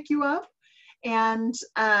it to pick you up. And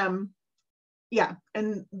yeah,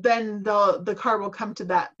 and then the car will come to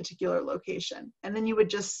that particular location. And then you would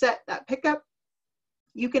just set that pickup.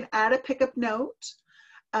 You can add a pickup note,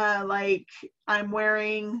 like I'm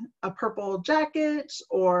wearing a purple jacket,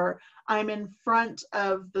 or I'm in front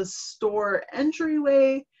of the store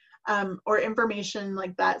entryway, or information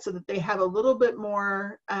like that, so that they have a little bit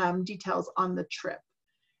more details on the trip.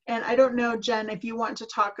 And I don't know, Jen, if you want to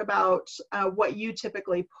talk about what you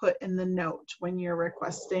typically put in the note when you're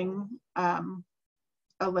requesting a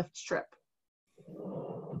Lyft trip.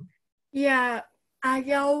 Yeah,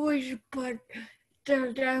 I always put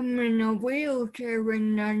that I'm in a wheelchair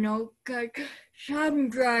in the note because some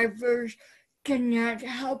drivers cannot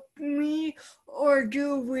help me or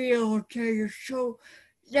do wheelchairs, so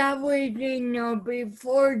that way they know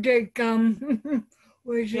before they come,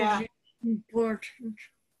 which is important.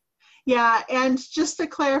 Yeah, and just to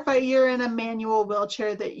clarify, you're in a manual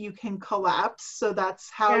wheelchair that you can collapse, so that's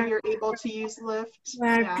how you're able to use Lyft.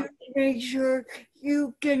 Yeah. To make sure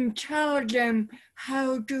you can tell them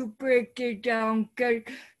how to break it down, because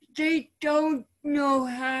they don't know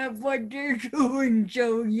what they're doing,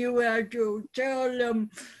 so you have to tell them.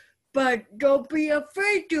 But don't be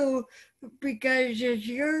afraid to, because it's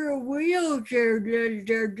your wheelchair that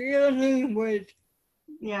they're dealing with.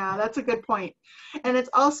 Yeah, that's a good point. And it's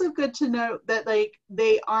also good to note that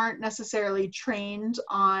they aren't necessarily trained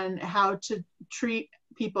on how to treat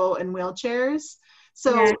people in wheelchairs.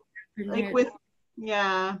 So with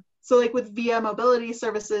Via Mobility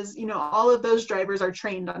Services, all of those drivers are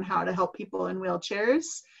trained on how to help people in wheelchairs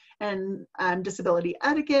and disability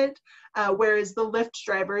etiquette, whereas the Lyft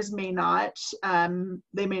drivers may not.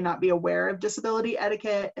 They may not be aware of disability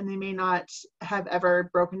etiquette, and they may not have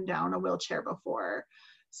ever broken down a wheelchair before.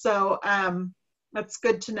 So that's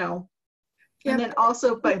good to know. Yep. And then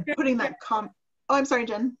also by putting that oh, I'm sorry,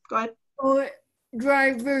 Jen, go ahead. Oh,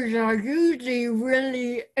 drivers are usually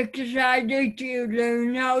really excited to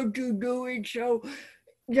learn how to do it, so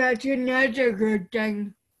that's another good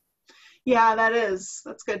thing. Yeah,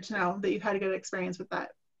 that's good to know that you've had a good experience with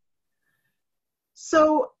that.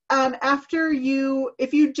 So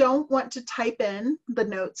if you don't want to type in the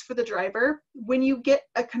notes for the driver, when you get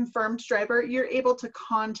a confirmed driver, you're able to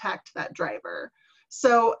contact that driver.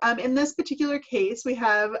 So in this particular case, we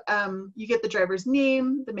have, you get the driver's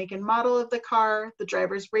name, the make and model of the car, the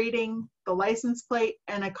driver's rating, the license plate,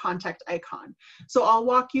 and a contact icon. So I'll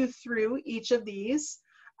walk you through each of these.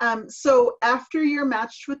 So after you're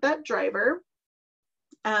matched with that driver,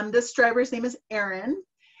 this driver's name is Aaron,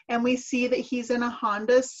 and we see that he's in a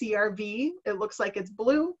Honda CR-V. It looks like it's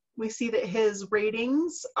blue. We see that his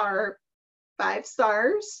ratings are 5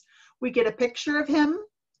 stars. We get a picture of him,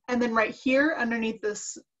 and then right here underneath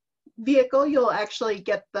this vehicle, you'll actually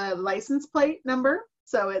get the license plate number.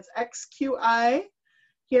 So it's XQI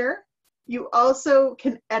here. You also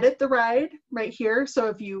can edit the ride right here. So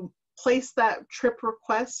if you place that trip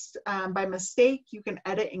request by mistake, you can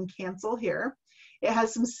edit and cancel here. It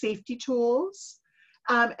has some safety tools.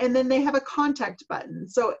 And then they have a contact button.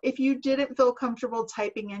 So if you didn't feel comfortable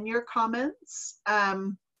typing in your comments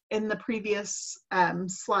in the previous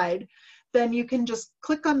slide, then you can just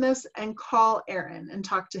click on this and call Aaron and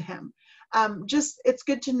talk to him. It's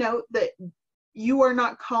good to note that you are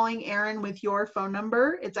not calling Aaron with your phone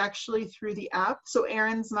number. It's actually through the app. So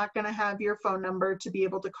Aaron's not going to have your phone number to be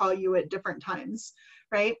able to call you at different times,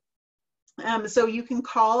 right? So you can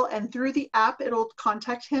call, and through the app, it'll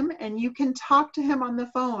contact him, and you can talk to him on the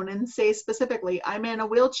phone and say specifically, I'm in a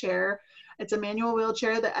wheelchair. It's a manual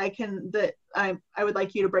wheelchair that I would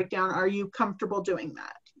like you to break down. Are you comfortable doing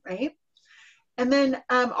that, right? And then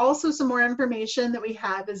also some more information that we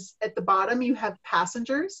have is at the bottom, you have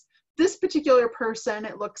passengers. This particular person,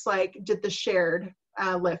 it looks like, did the shared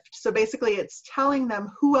Lyft. So basically it's telling them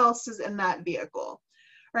who else is in that vehicle.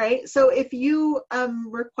 Right, so if you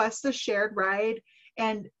request a shared ride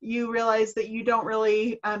and you realize that you don't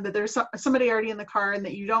really, that there's somebody already in the car and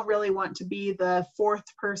that you don't really want to be the 4th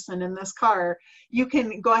person in this car, you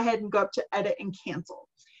can go ahead and go up to edit and cancel.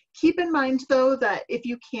 Keep in mind though that if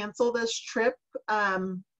you cancel this trip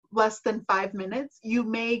less than 5 minutes, you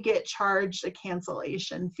may get charged a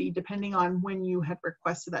cancellation fee depending on when you had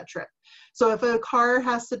requested that trip. So if a car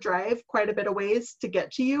has to drive quite a bit of ways to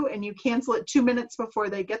get to you and you cancel it 2 minutes before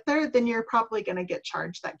they get there, then you're probably going to get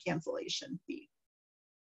charged that cancellation fee.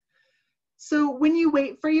 So when you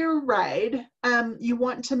wait for your ride, you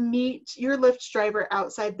want to meet your Lyft driver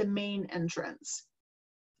outside the main entrance.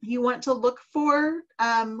 You want to look for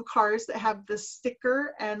cars that have the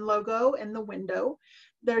sticker and logo in the window.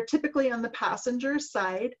 They're typically on the passenger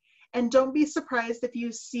side, and don't be surprised if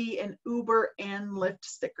you see an Uber and Lyft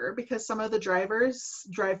sticker because some of the drivers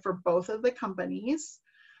drive for both of the companies.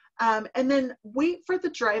 And then wait for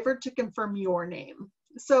the driver to confirm your name.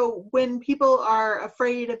 So when people are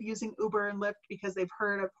afraid of using Uber and Lyft because they've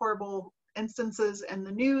heard of horrible instances in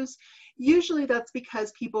the news, usually that's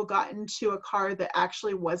because people got into a car that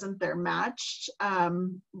actually wasn't their matched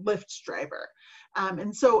Lyft driver.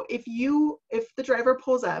 And so if the driver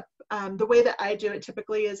pulls up, the way that I do it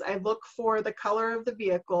typically is I look for the color of the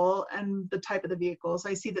vehicle and the type of the vehicle. So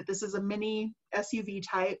I see that this is a mini SUV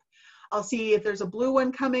type. I'll see if there's a blue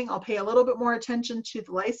one coming. I'll pay a little bit more attention to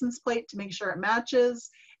the license plate to make sure it matches.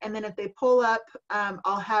 And then if they pull up,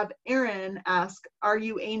 I'll have Aaron ask, are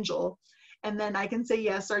you Angel? And then I can say,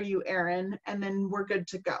 yes, are you Aaron? And then we're good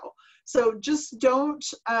to go. So just don't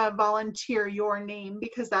volunteer your name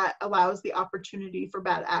because that allows the opportunity for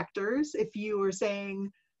bad actors. If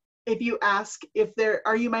you ask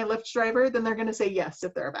are you my Lyft driver, then they're going to say yes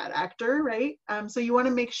if they're a bad actor, right? So you want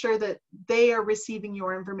to make sure that they are receiving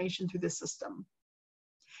your information through the system.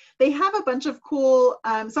 They have a bunch of cool,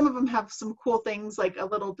 some of them have some cool things like a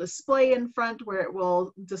little display in front where it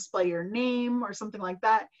will display your name or something like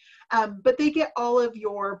that. But they get all of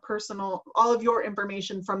your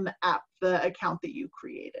information from the app, the account that you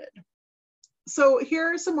created. So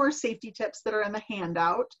here are some more safety tips that are in the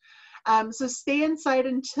handout. So stay inside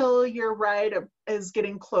until your ride is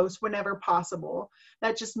getting close whenever possible.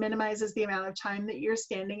 That just minimizes the amount of time that you're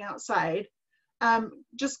standing outside.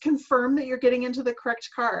 Just confirm that you're getting into the correct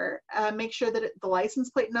car. Make sure that the license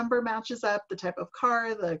plate number matches up, the type of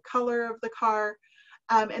car, the color of the car,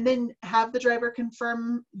 and then have the driver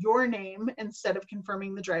confirm your name instead of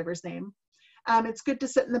confirming the driver's name. It's good to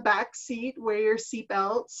sit in the back seat, wear your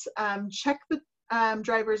seatbelts, check the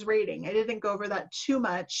driver's rating. I didn't go over that too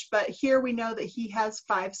much, but here we know that he has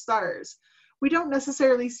 5 stars. We don't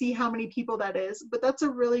necessarily see how many people that is, but that's a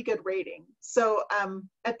really good rating. So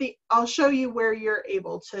I'll show you where you're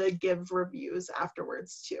able to give reviews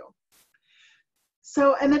afterwards too.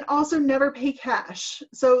 So, and then also never pay cash.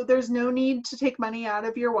 So there's no need to take money out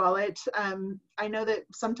of your wallet. I know that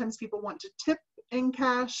sometimes people want to tip in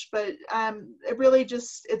cash, but it really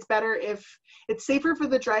just, it's better if it's safer for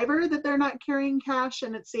the driver that they're not carrying cash,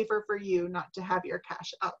 and it's safer for you not to have your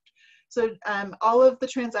cash out. So all of the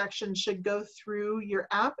transactions should go through your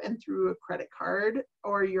app and through a credit card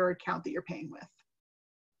or your account that you're paying with.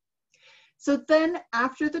 So then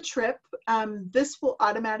after the trip, this will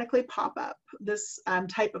automatically pop up, this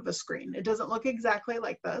type of a screen. It doesn't look exactly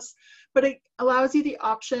like this, but it allows you the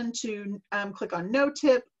option to click on no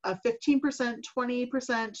tip, a 15%,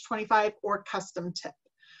 20%, 25%, or custom tip.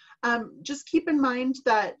 Just keep in mind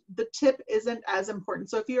that the tip isn't as important.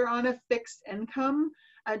 So if you're on a fixed income,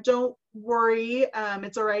 don't worry,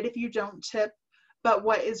 it's all right if you don't tip. But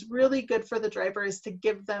what is really good for the driver is to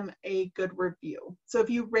give them a good review. So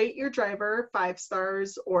if you rate your driver 5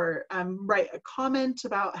 stars, or write a comment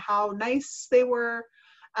about how nice they were,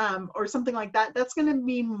 or something like that, that's going to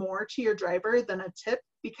mean more to your driver than a tip,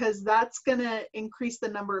 because that's going to increase the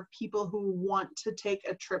number of people who want to take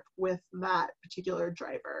a trip with that particular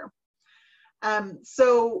driver.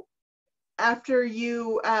 So after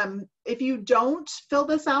you, if you don't fill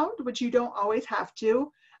this out, which you don't always have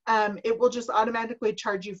to, it will just automatically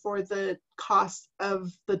charge you for the cost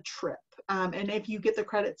of the trip. And if you get the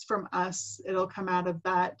credits from us, it'll come out of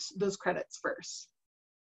those credits first.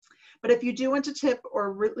 But if you do want to tip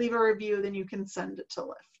or leave a review, then you can send it to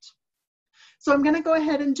Lyft. So I'm going to go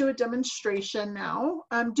ahead and do a demonstration now.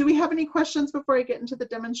 Do we have any questions before I get into the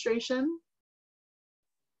demonstration?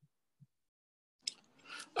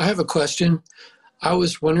 I have a question. I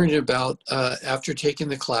was wondering about after taking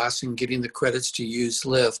the class and getting the credits to use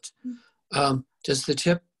Lyft, does the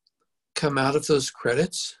tip come out of those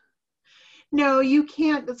credits? No, you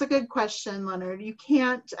can't. That's a good question, Leonard. You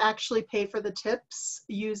can't actually pay for the tips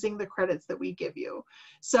using the credits that we give you.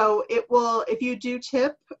 So it will, if you do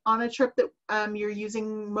tip on a trip that you're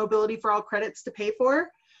using Mobility for All credits to pay for,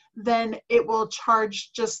 then it will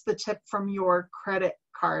charge just the tip from your credit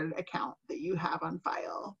card account that you have on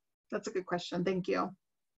file. That's a good question. Thank you.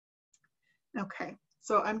 Okay,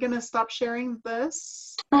 so I'm going to stop sharing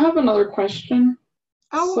this. I have another question.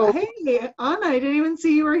 Oh, so, hey, Anna, I didn't even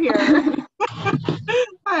see you were here.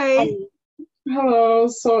 Hi. Hello.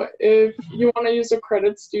 So if you want to use the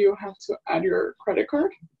credits, do you have to add your credit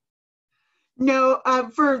card? No,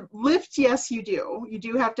 for Lyft, yes, you do. You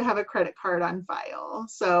do have to have a credit card on file.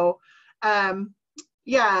 So,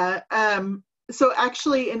 yeah. So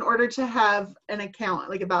actually, in order to have an account,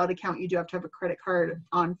 like a valid account, you do have to have a credit card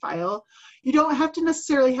on file. You don't have to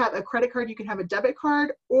necessarily have a credit card. You can have a debit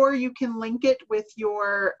card, or you can link it with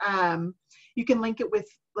your, you can link it with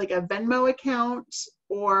like a Venmo account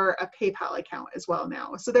or a PayPal account as well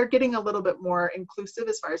now. So they're getting a little bit more inclusive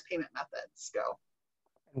as far as payment methods go.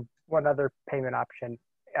 And one other payment option,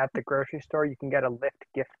 at the grocery store, you can get a Lyft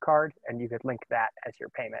gift card, and you could link that as your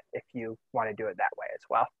payment if you want to do it that way as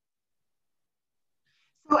well.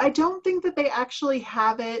 So I don't think that they actually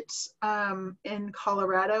have it in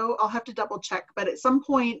Colorado. I'll have to double check, but at some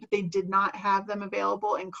point they did not have them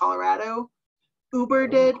available in Colorado. Uber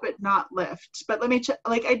did, but not Lyft. But let me check.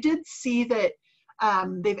 Like I did see that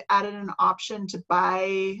they've added an option to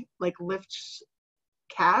buy like Lyft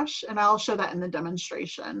cash, and I'll show that in the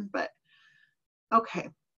demonstration. But okay.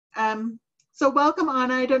 So welcome,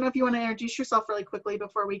 Anna. I don't know if you want to introduce yourself really quickly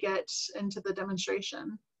before we get into the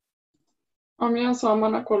demonstration. Yeah, so I'm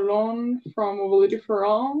Ana Colon from Mobility for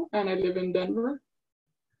All, and I live in Denver.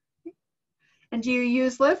 And do you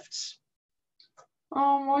use Lyft?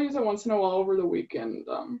 I'll use it once in a while over the weekend.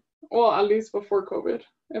 Well, at least before COVID,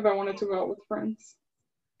 if I wanted to go out with friends.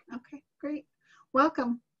 Okay, great.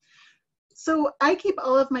 Welcome. So I keep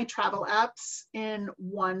all of my travel apps in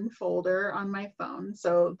one folder on my phone.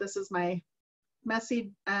 So this is my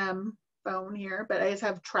messy phone here, but I just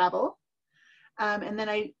have travel. And then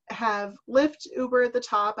I have Lyft, Uber at the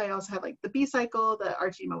top. I also have like the B-Cycle, the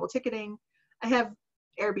RT mobile ticketing. I have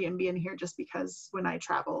Airbnb in here just because when I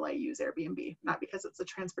travel, I use Airbnb, not because it's a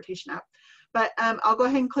transportation app. But I'll go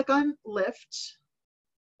ahead and click on Lyft,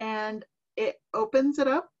 and it opens it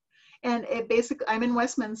up. And it basically, I'm in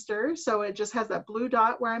Westminster, so it just has that blue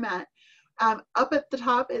dot where I'm at. Up at the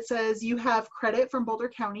top, it says you have credit from Boulder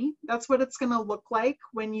County. That's what it's going to look like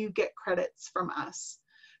when you get credits from us.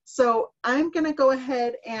 So I'm going to go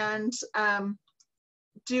ahead and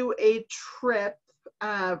do a trip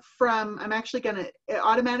from, I'm actually going to, it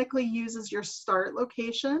automatically uses your start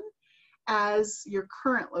location as your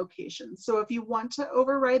current location. So if you want to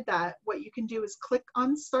override that, what you can do is click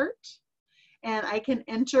on start, and I can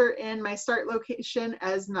enter in my start location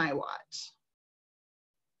as Niwot.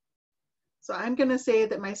 So I'm gonna say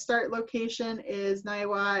that my start location is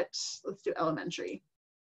Niwot, let's do elementary.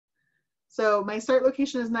 So my start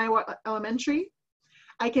location is Niwot Elementary.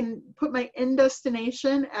 I can put my end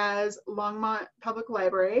destination as Longmont Public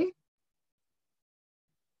Library.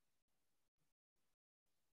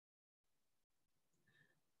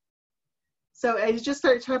 So I just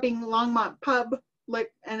start typing Longmont Pub,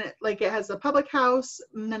 and it has a public house,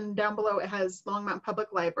 and then down below it has Longmont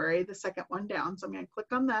Public Library, the second one down. So I'm going to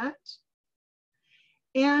click on that.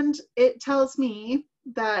 And it tells me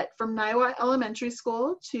that from Niwot Elementary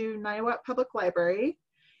School to Niwot Public Library,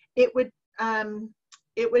 it would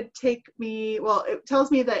take me, well, it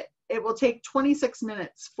tells me that it will take 26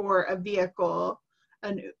 minutes for a vehicle,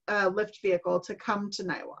 a Lyft vehicle, to come to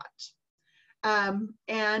Niwot.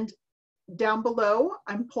 And down below,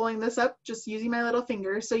 I'm pulling this up just using my little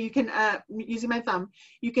finger. So you can, using my thumb,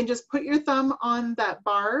 you can just put your thumb on that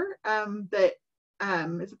bar that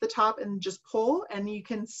is at the top and just pull, and you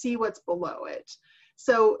can see what's below it.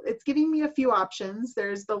 So it's giving me a few options.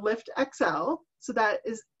 There's the Lyft XL. So that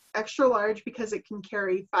is extra large because it can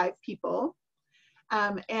carry 5 people.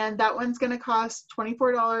 And that one's gonna cost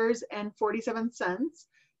 $24.47.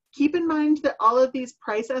 Keep in mind that all of these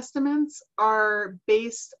price estimates are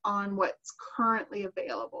based on what's currently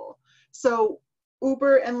available. So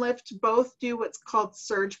Uber and Lyft both do what's called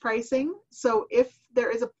surge pricing. So if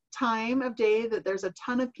there is a time of day that there's a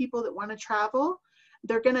ton of people that want to travel,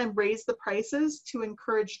 they're going to raise the prices to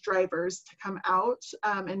encourage drivers to come out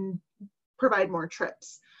and provide more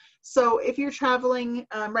trips. So if you're traveling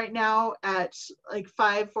right now at like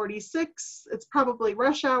 5:46, it's probably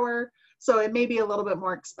rush hour. So it may be a little bit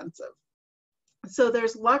more expensive. So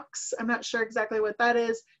there's Lux, I'm not sure exactly what that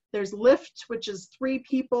is. There's Lyft, which is 3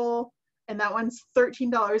 people, and that one's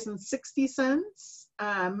 $13.60.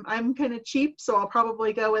 I'm kind of cheap, so I'll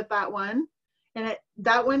probably go with that one. And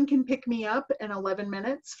that one can pick me up in 11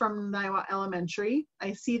 minutes from Niwot Elementary.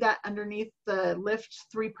 I see that underneath the Lyft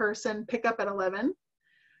 3-person pickup at 11.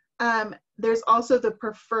 There's also the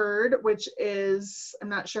preferred, which is, I'm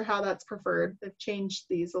not sure how that's preferred. They've changed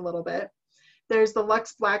these a little bit. There's the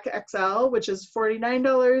Lux Black XL, which is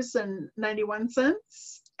 $49.91.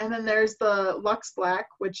 And then there's the Lux Black,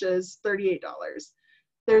 which is $38.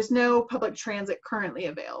 There's no public transit currently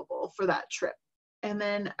available for that trip. And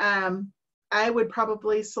then I would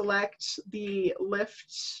probably select the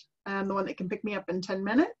Lyft, the one that can pick me up in 10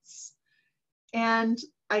 minutes. And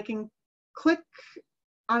I can click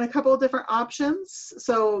on a couple of different options.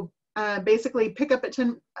 So basically pick up at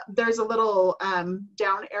 10, there's a little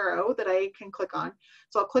down arrow that I can click on.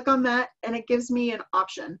 So I'll click on that and it gives me an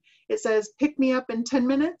option. It says pick me up in 10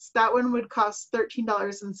 minutes. That one would cost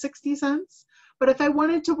 $13.60. But if I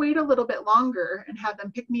wanted to wait a little bit longer and have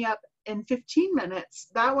them pick me up in 15 minutes,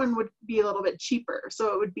 that one would be a little bit cheaper.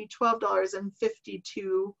 So it would be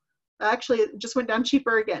 $12.52. Actually, it just went down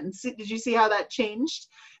cheaper again. Did you see how that changed?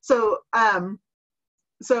 So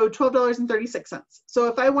 $12.36. So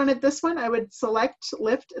if I wanted this one, I would select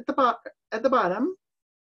Lyft at the bottom,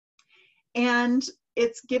 and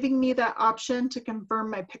it's giving me that option to confirm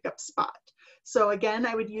my pickup spot. So again,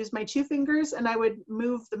 I would use my 2 fingers and I would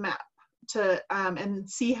move the map to and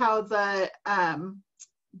see how the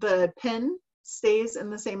pin stays in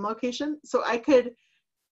the same location. So I could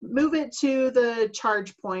move it to the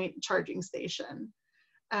charge point charging station,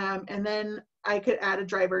 and then I could add a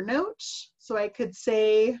driver note. So I could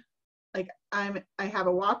say, like, I have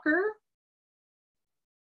a walker.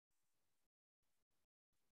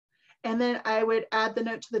 And then I would add the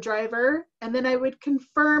note to the driver, and then I would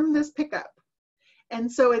confirm this pickup.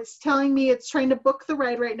 And so it's telling me it's trying to book the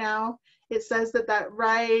ride right now. It says that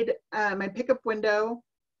ride, my pickup window,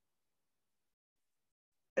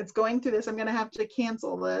 it's going through this. I'm gonna have to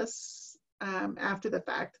cancel this after the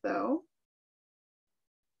fact though.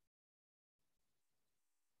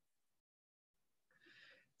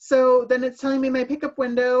 So then it's telling me my pickup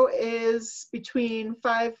window is between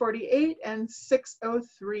 5:48 and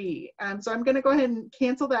 6:03. So I'm gonna go ahead and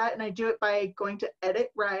cancel that, and I do it by going to edit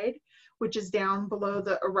ride, which is down below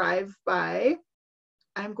the arrive by.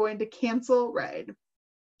 I'm going to cancel ride.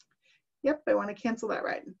 Yep, I wanna cancel that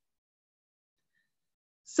ride.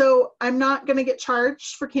 So I'm not gonna get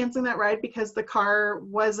charged for canceling that ride because the car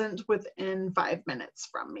wasn't within 5 minutes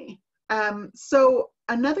from me. So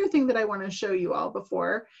another thing that I want to show you all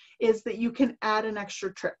before is that you can add an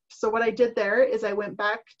extra trip. So what I did there is I went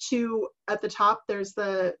back to, at the top, there's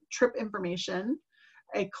the trip information.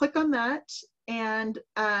 I click on that, and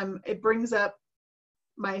it brings up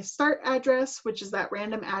my start address, which is that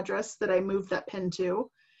random address that I moved that pin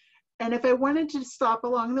to. And if I wanted to stop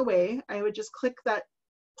along the way, I would just click that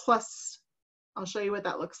plus I'll show you what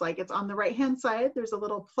that looks like. It's on the right-hand side. There's a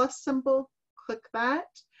little plus symbol. Click that,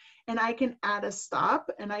 and I can add a stop,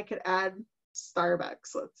 and I could add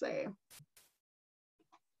Starbucks, let's say.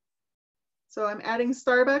 So I'm adding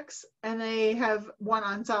Starbucks, and they have one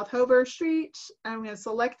on South Hover Street. I'm going to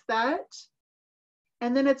select that,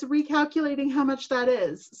 and then it's recalculating how much that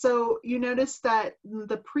is. So you notice that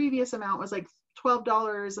the previous amount was like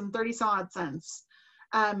 $12.30.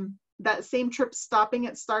 That same trip stopping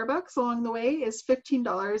at Starbucks along the way is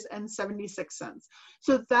 $15.76.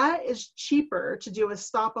 So that is cheaper to do a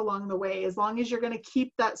stop along the way, as long as you're going to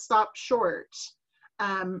keep that stop short.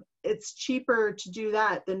 It's cheaper to do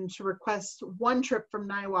that than to request one trip from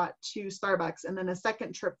Niwot to Starbucks and then a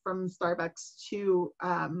second trip from Starbucks to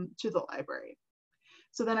the library.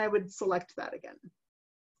 So then I would select that again.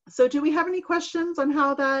 So do we have any questions on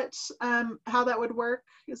how that would work?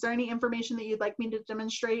 Is there any information that you'd like me to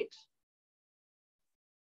demonstrate?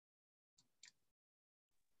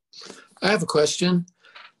 I have a question.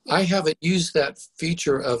 I haven't used that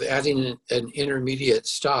feature of adding an intermediate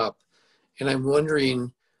stop, and I'm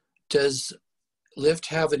wondering, does Lyft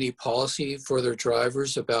have any policy for their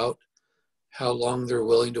drivers about how long they're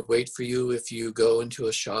willing to wait for you if you go into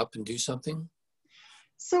a shop and do something?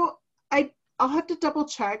 So I'll have to double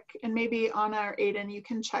check, and maybe on our Aiden you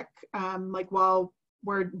can check like while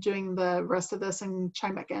we're doing the rest of this and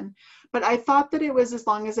chime back in. But I thought that it was as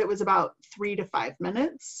long as it was about 3 to 5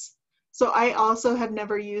 minutes. So I also have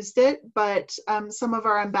never used it, but some of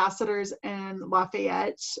our ambassadors in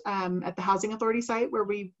Lafayette at the Housing Authority site where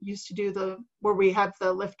we used to do where we have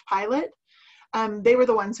the Lyft pilot, they were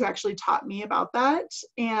the ones who actually taught me about that.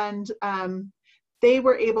 And they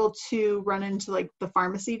were able to run into like the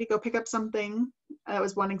pharmacy to go pick up something. That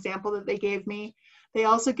was one example that they gave me. They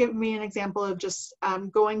also gave me an example of just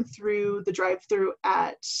going through the drive-through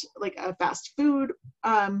at like a fast food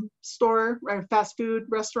store or a fast food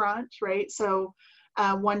restaurant, right? So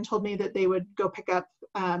one told me that they would go pick up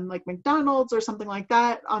like McDonald's or something like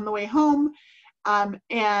that on the way home,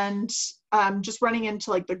 and just running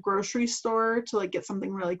into like the grocery store to like get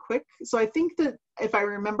something really quick. So I think that if I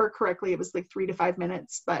remember correctly, it was like 3 to 5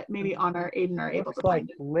 minutes, but maybe on our Aiden are able to find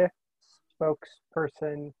it. Lyft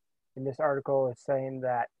spokesperson in this article is saying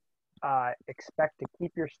that expect to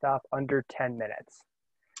keep your stop under 10 minutes.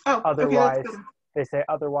 Oh, otherwise, okay, they say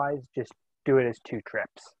otherwise just do it as 2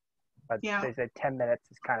 trips. But yeah. They say 10 minutes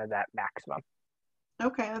is kind of that maximum.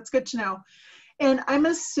 Okay, that's good to know. And I'm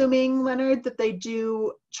assuming, Leonard, that they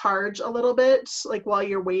do charge a little bit, like while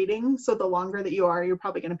you're waiting. So the longer that you are, you're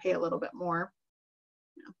probably going to pay a little bit more.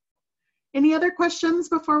 Yeah. Any other questions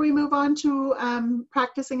before we move on to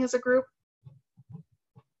practicing as a group?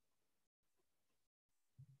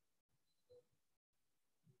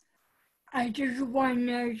 I just want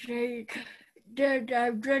to say that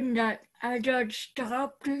I've done that. I got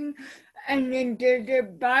stopping and then did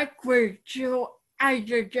it backwards. So I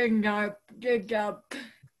just ended up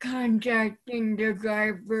contacting the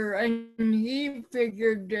driver and he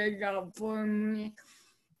figured it out for me.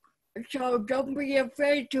 So don't be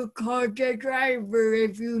afraid to call the driver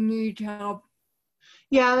if you need help.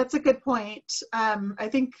 Yeah, that's a good point. I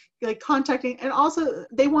think like contacting, and also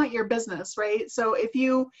they want your business, right? So if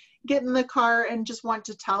you get in the car and just want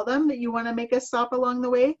to tell them that you want to make a stop along the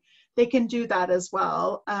way, they can do that as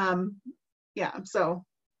well. Yeah, so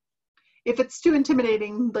if it's too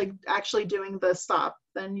intimidating, like actually doing the stop,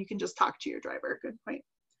 then you can just talk to your driver. Good point.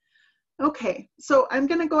 Okay, so I'm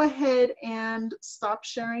gonna go ahead and stop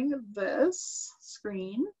sharing this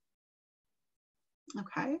screen.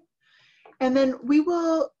 Okay. And then we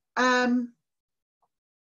will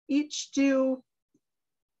each do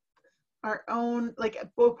our own, like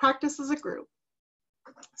we'll practice as a group.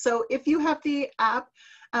 So if you have the app,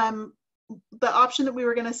 the option that we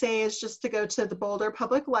were gonna say is just to go to the Boulder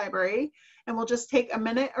Public Library, and we'll just take a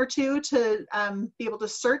minute or two to be able to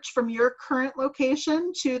search from your current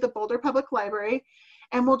location to the Boulder Public Library.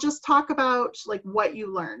 And we'll just talk about like what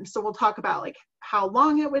you learned. So we'll talk about like how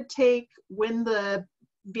long it would take, when the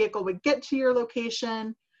vehicle would get to your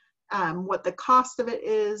location, what the cost of it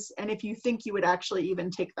is, and if you think you would actually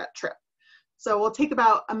even take that trip. So we'll take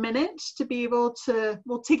about a minute to be able to,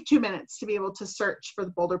 we'll take 2 minutes to be able to search for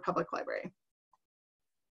the Boulder Public Library.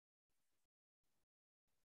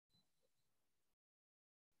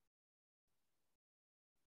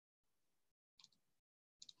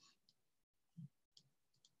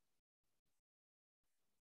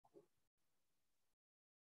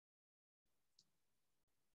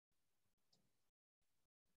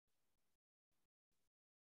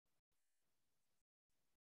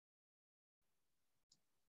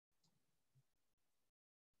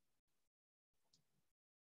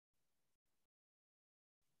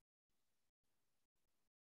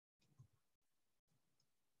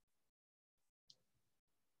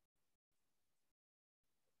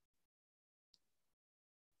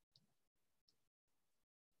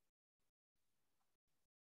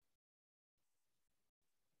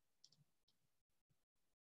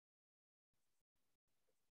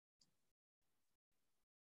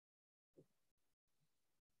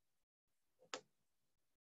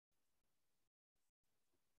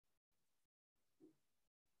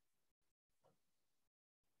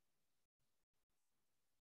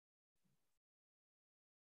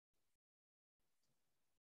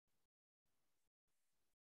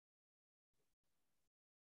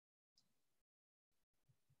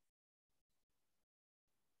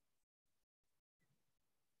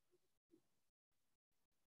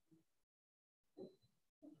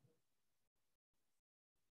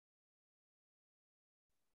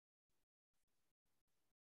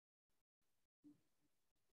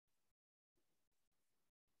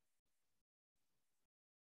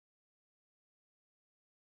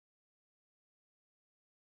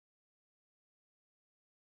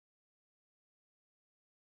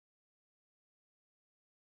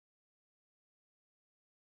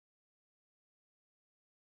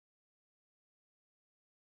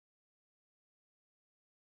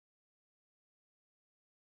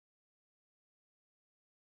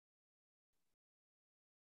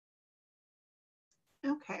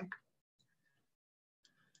 Okay.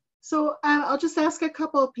 So I'll just ask a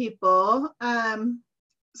couple of people. Jen,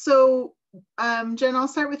 I'll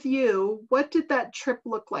start with you. What did that trip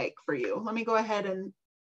look like for you? Let me go ahead and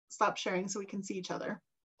stop sharing so we can see each other.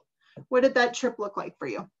 What did that trip look like for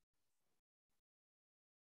you?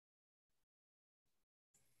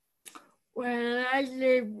 Well, I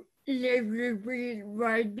live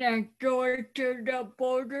right next door to the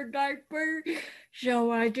Boulder diaper,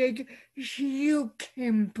 so I did U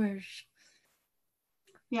campus.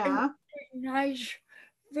 Yeah. Nice,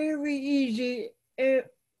 very easy. It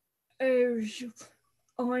was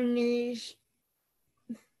only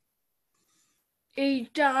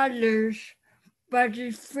 $8, but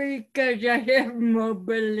it's free because I have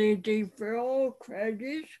mobility for all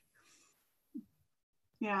credits.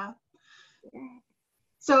 Yeah.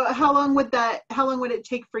 So how long would it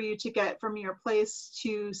take for you to get from your place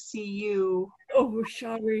to CU? Oh,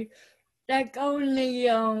 sorry. Like only,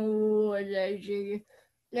 what did I say?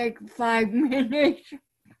 Like 5 minutes.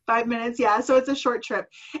 5 minutes, yeah. So it's a short trip,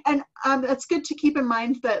 and it's good to keep in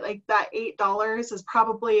mind that like that $8 is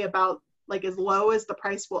probably about like as low as the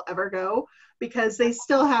price will ever go, because they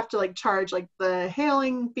still have to like charge like the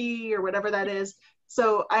hailing fee or whatever that is.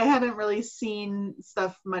 So I haven't really seen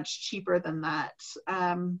stuff much cheaper than that.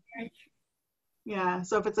 Yeah.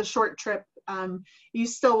 So if it's a short trip, you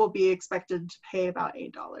still will be expected to pay about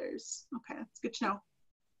 $8. Okay, that's good to know.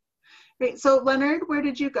 Great. So Leonard, where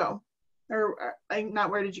did you go? Or not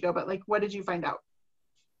where did you go, but like what did you find out?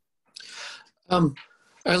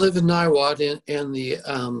 I live in Niwot, and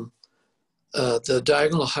the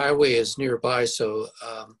Diagonal Highway is nearby, so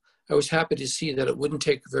I was happy to see that it wouldn't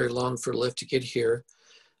take very long for Lyft to get here.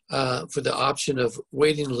 For the option of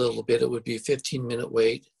waiting a little bit, it would be a 15-minute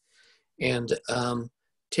wait, and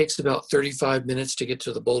takes about 35 minutes to get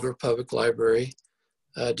to the Boulder Public Library,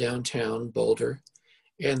 downtown Boulder,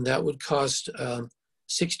 and that would cost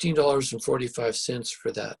 $16.45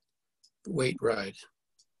 for that wait ride.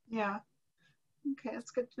 Yeah. Okay,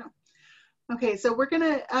 that's good to know. Okay, so we're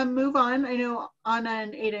gonna move on. I know Anna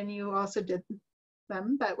and Aiden, you also did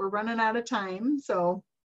them, but we're running out of time. So,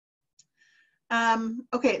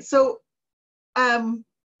 okay, so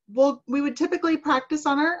we would typically practice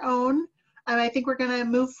on our own. I think we're gonna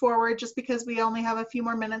move forward just because we only have a few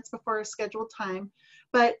more minutes before our scheduled time.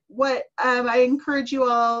 But what I encourage you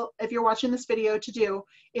all, if you're watching this video, to do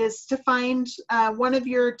is to find one of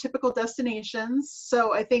your typical destinations.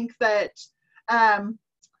 So I think that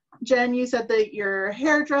Jen, you said that you're a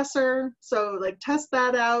hairdresser, so like test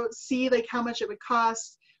that out, see like how much it would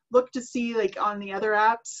cost, look to see like on the other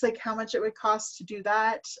apps, like how much it would cost to do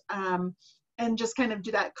that, and just kind of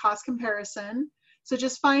do that cost comparison. So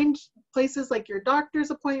just find places like your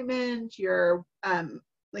doctor's appointment, your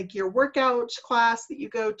like your workout class that you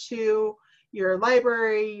go to, your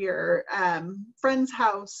library, your friend's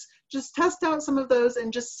house. Just test out some of those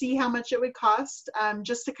and just see how much it would cost,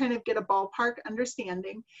 just to kind of get a ballpark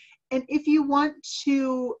understanding. And if you want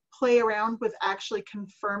to play around with actually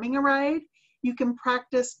confirming a ride, you can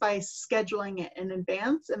practice by scheduling it in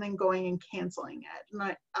advance and then going and canceling it.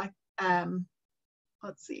 And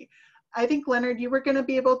let's see. I think, Leonard, you were going to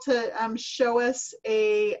be able to show us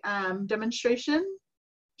a demonstration.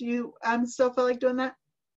 Do you still feel like doing that?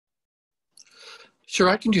 Sure,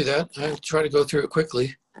 I can do that. I'll try to go through it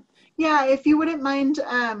quickly. Yeah, if you wouldn't mind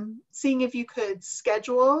seeing if you could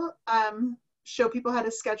schedule, show people how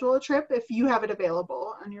to schedule a trip if you have it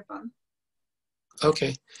available on your phone.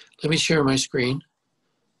 Okay, let me share my screen.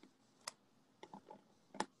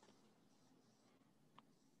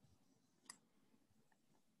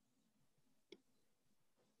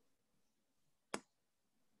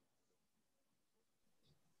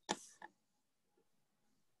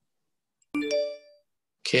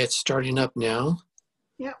 Okay, it's starting up now.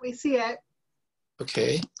 Yeah, we see it.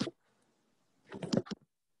 Okay.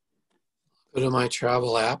 Go to my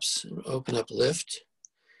travel apps, open up Lyft,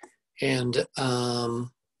 and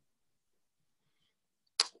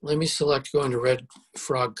let me select going to Red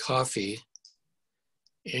Frog Coffee,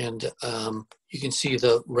 and you can see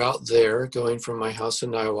the route there going from my house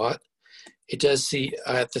in Niwot. It does see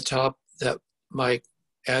at the top that my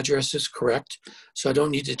address is correct, so I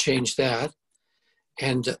don't need to change that.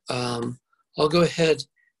 And I'll go ahead,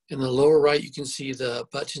 in the lower right you can see the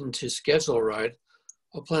button to schedule a ride.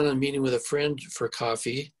 I'll plan on meeting with a friend for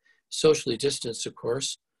coffee, socially distanced of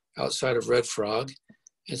course, outside of Red Frog,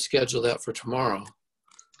 and schedule that for tomorrow.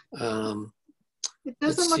 It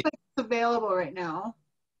doesn't look like it's available right now.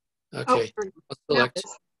 Okay, I'll select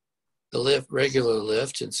the Lyft, regular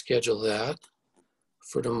Lyft, and schedule that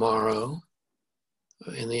for tomorrow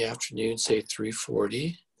in the afternoon, say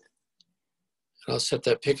 3:40. and I'll set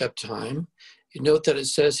that pickup time. You note that it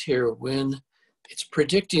says here when it's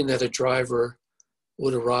predicting that a driver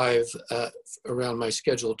would arrive around my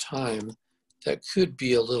scheduled time. That could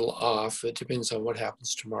be a little off. It depends on what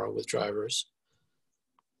happens tomorrow with drivers.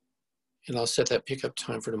 And I'll set that pickup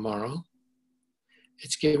time for tomorrow.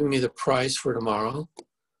 It's giving me the price for tomorrow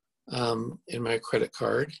in my credit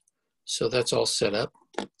card. So that's all set up.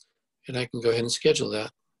 And I can go ahead and schedule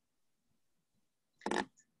that.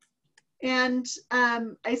 And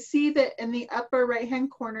I see that in the upper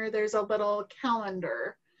right-hand corner, there's a little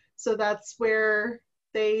calendar. So that's where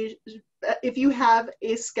they, if you have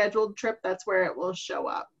a scheduled trip, that's where it will show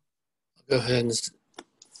up. I'll go ahead and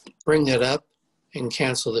bring that up and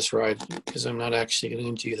cancel this ride because I'm not actually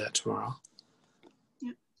going to do that tomorrow.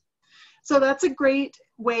 Yeah. So that's a great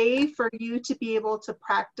way for you to be able to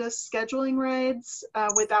practice scheduling rides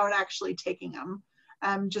without actually taking them,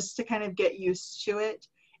 just to kind of get used to it.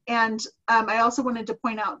 And I also wanted to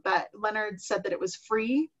point out that Leonard said that it was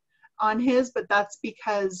free on his, but that's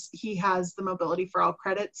because he has the Mobility for All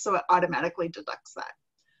credits, so it automatically deducts that.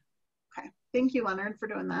 Okay, thank you, Leonard, for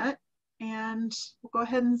doing that. And we'll go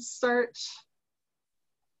ahead and start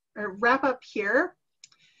or wrap up here.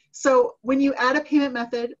 So when you add a payment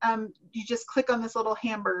method, you just click on this little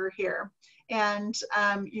hamburger here, and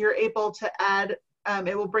you're able to add,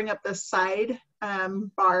 it will bring up the side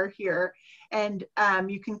bar here, and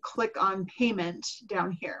you can click on payment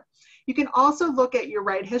down here. You can also look at your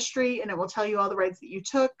ride history, and it will tell you all the rides that you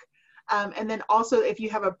took. And then also if you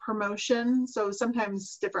have a promotion, so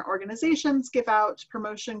sometimes different organizations give out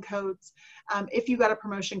promotion codes. If you got a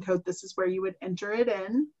promotion code, this is where you would enter it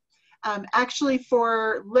in. Actually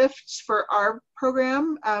for Lyft, for our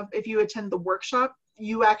program, if you attend the workshop,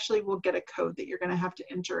 you actually will get a code that you're gonna have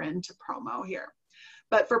to enter into promo here.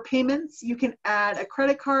 But for payments, you can add a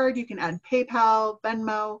credit card, you can add PayPal,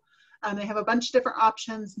 Venmo. They have a bunch of different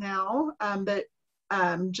options now that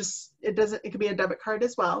it could be a debit card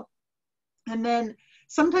as well. And then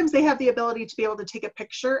sometimes they have the ability to be able to take a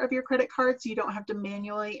picture of your credit card so you don't have to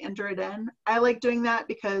manually enter it in. I like doing that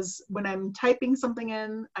because when I'm typing something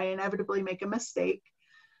in, I inevitably make a mistake.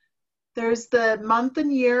 There's the month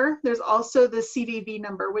and year. There's also the CVV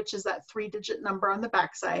number, which is that 3-digit number on the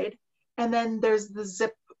backside. And then there's the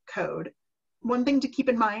zip code. One thing to keep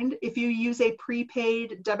in mind, if you use a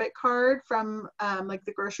prepaid debit card from like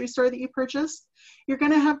the grocery store that you purchased, you're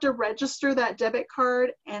gonna have to register that debit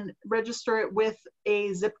card and register it with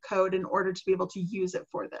a zip code in order to be able to use it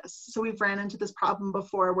for this. So we've ran into this problem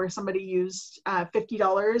before where somebody used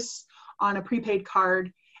 $50 on a prepaid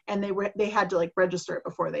card, and they had to like register it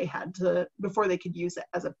before they could use it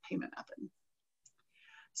as a payment method.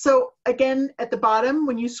 So again, at the bottom,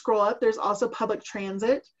 when you scroll up, there's also public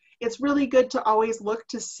transit. It's really good to always look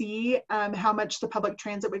to see how much the public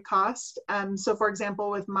transit would cost. So for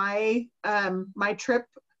example, with my trip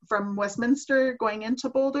from Westminster going into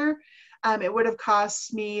Boulder, it would have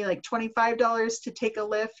cost me like $25 to take a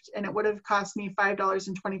Lyft, and it would have cost me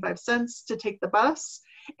 $5.25 to take the bus.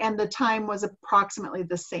 And the time was approximately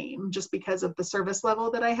the same just because of the service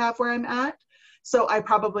level that I have where I'm at. So I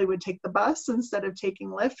probably would take the bus instead of taking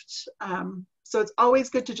Lyft. So it's always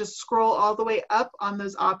good to just scroll all the way up on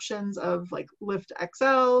those options of like Lyft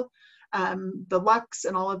XL, the Lux,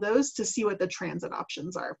 and all of those to see what the transit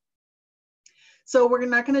options are. So we're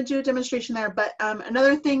not going to do a demonstration there, but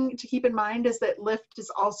another thing to keep in mind is that Lyft is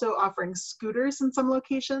also offering scooters in some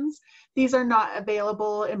locations. These are not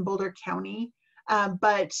available in Boulder County.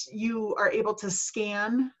 But you are able to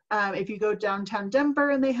scan, if you go downtown Denver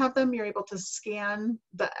and they have them, you're able to scan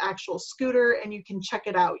the actual scooter and you can check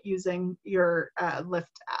it out using your Lyft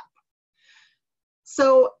app.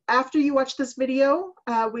 So after you watch this video,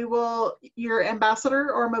 your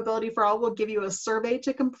ambassador or Mobility for All will give you a survey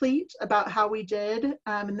to complete about how we did.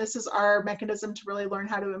 And this is our mechanism to really learn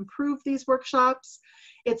how to improve these workshops.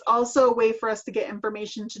 It's also a way for us to get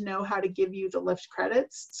information to know how to give you the Lyft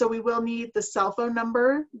credits. So we will need the cell phone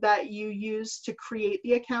number that you use to create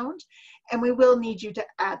the account, and we will need you to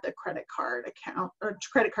add the credit card to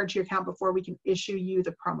your account before we can issue you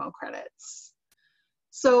the promo credits.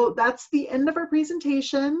 So that's the end of our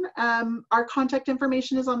presentation. Our contact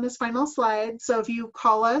information is on this final slide. So if you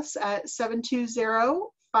call us at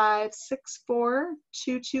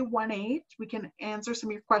 720-564-2218, we can answer some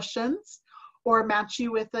of your questions or match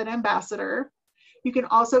you with an ambassador. You can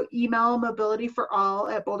also email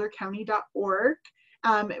mobilityforall@bouldercounty.org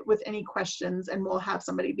with any questions, and we'll have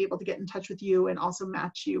somebody be able to get in touch with you and also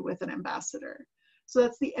match you with an ambassador. So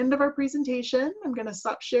that's the end of our presentation. I'm going to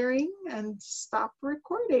stop sharing and stop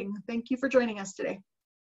recording. Thank you for joining us today.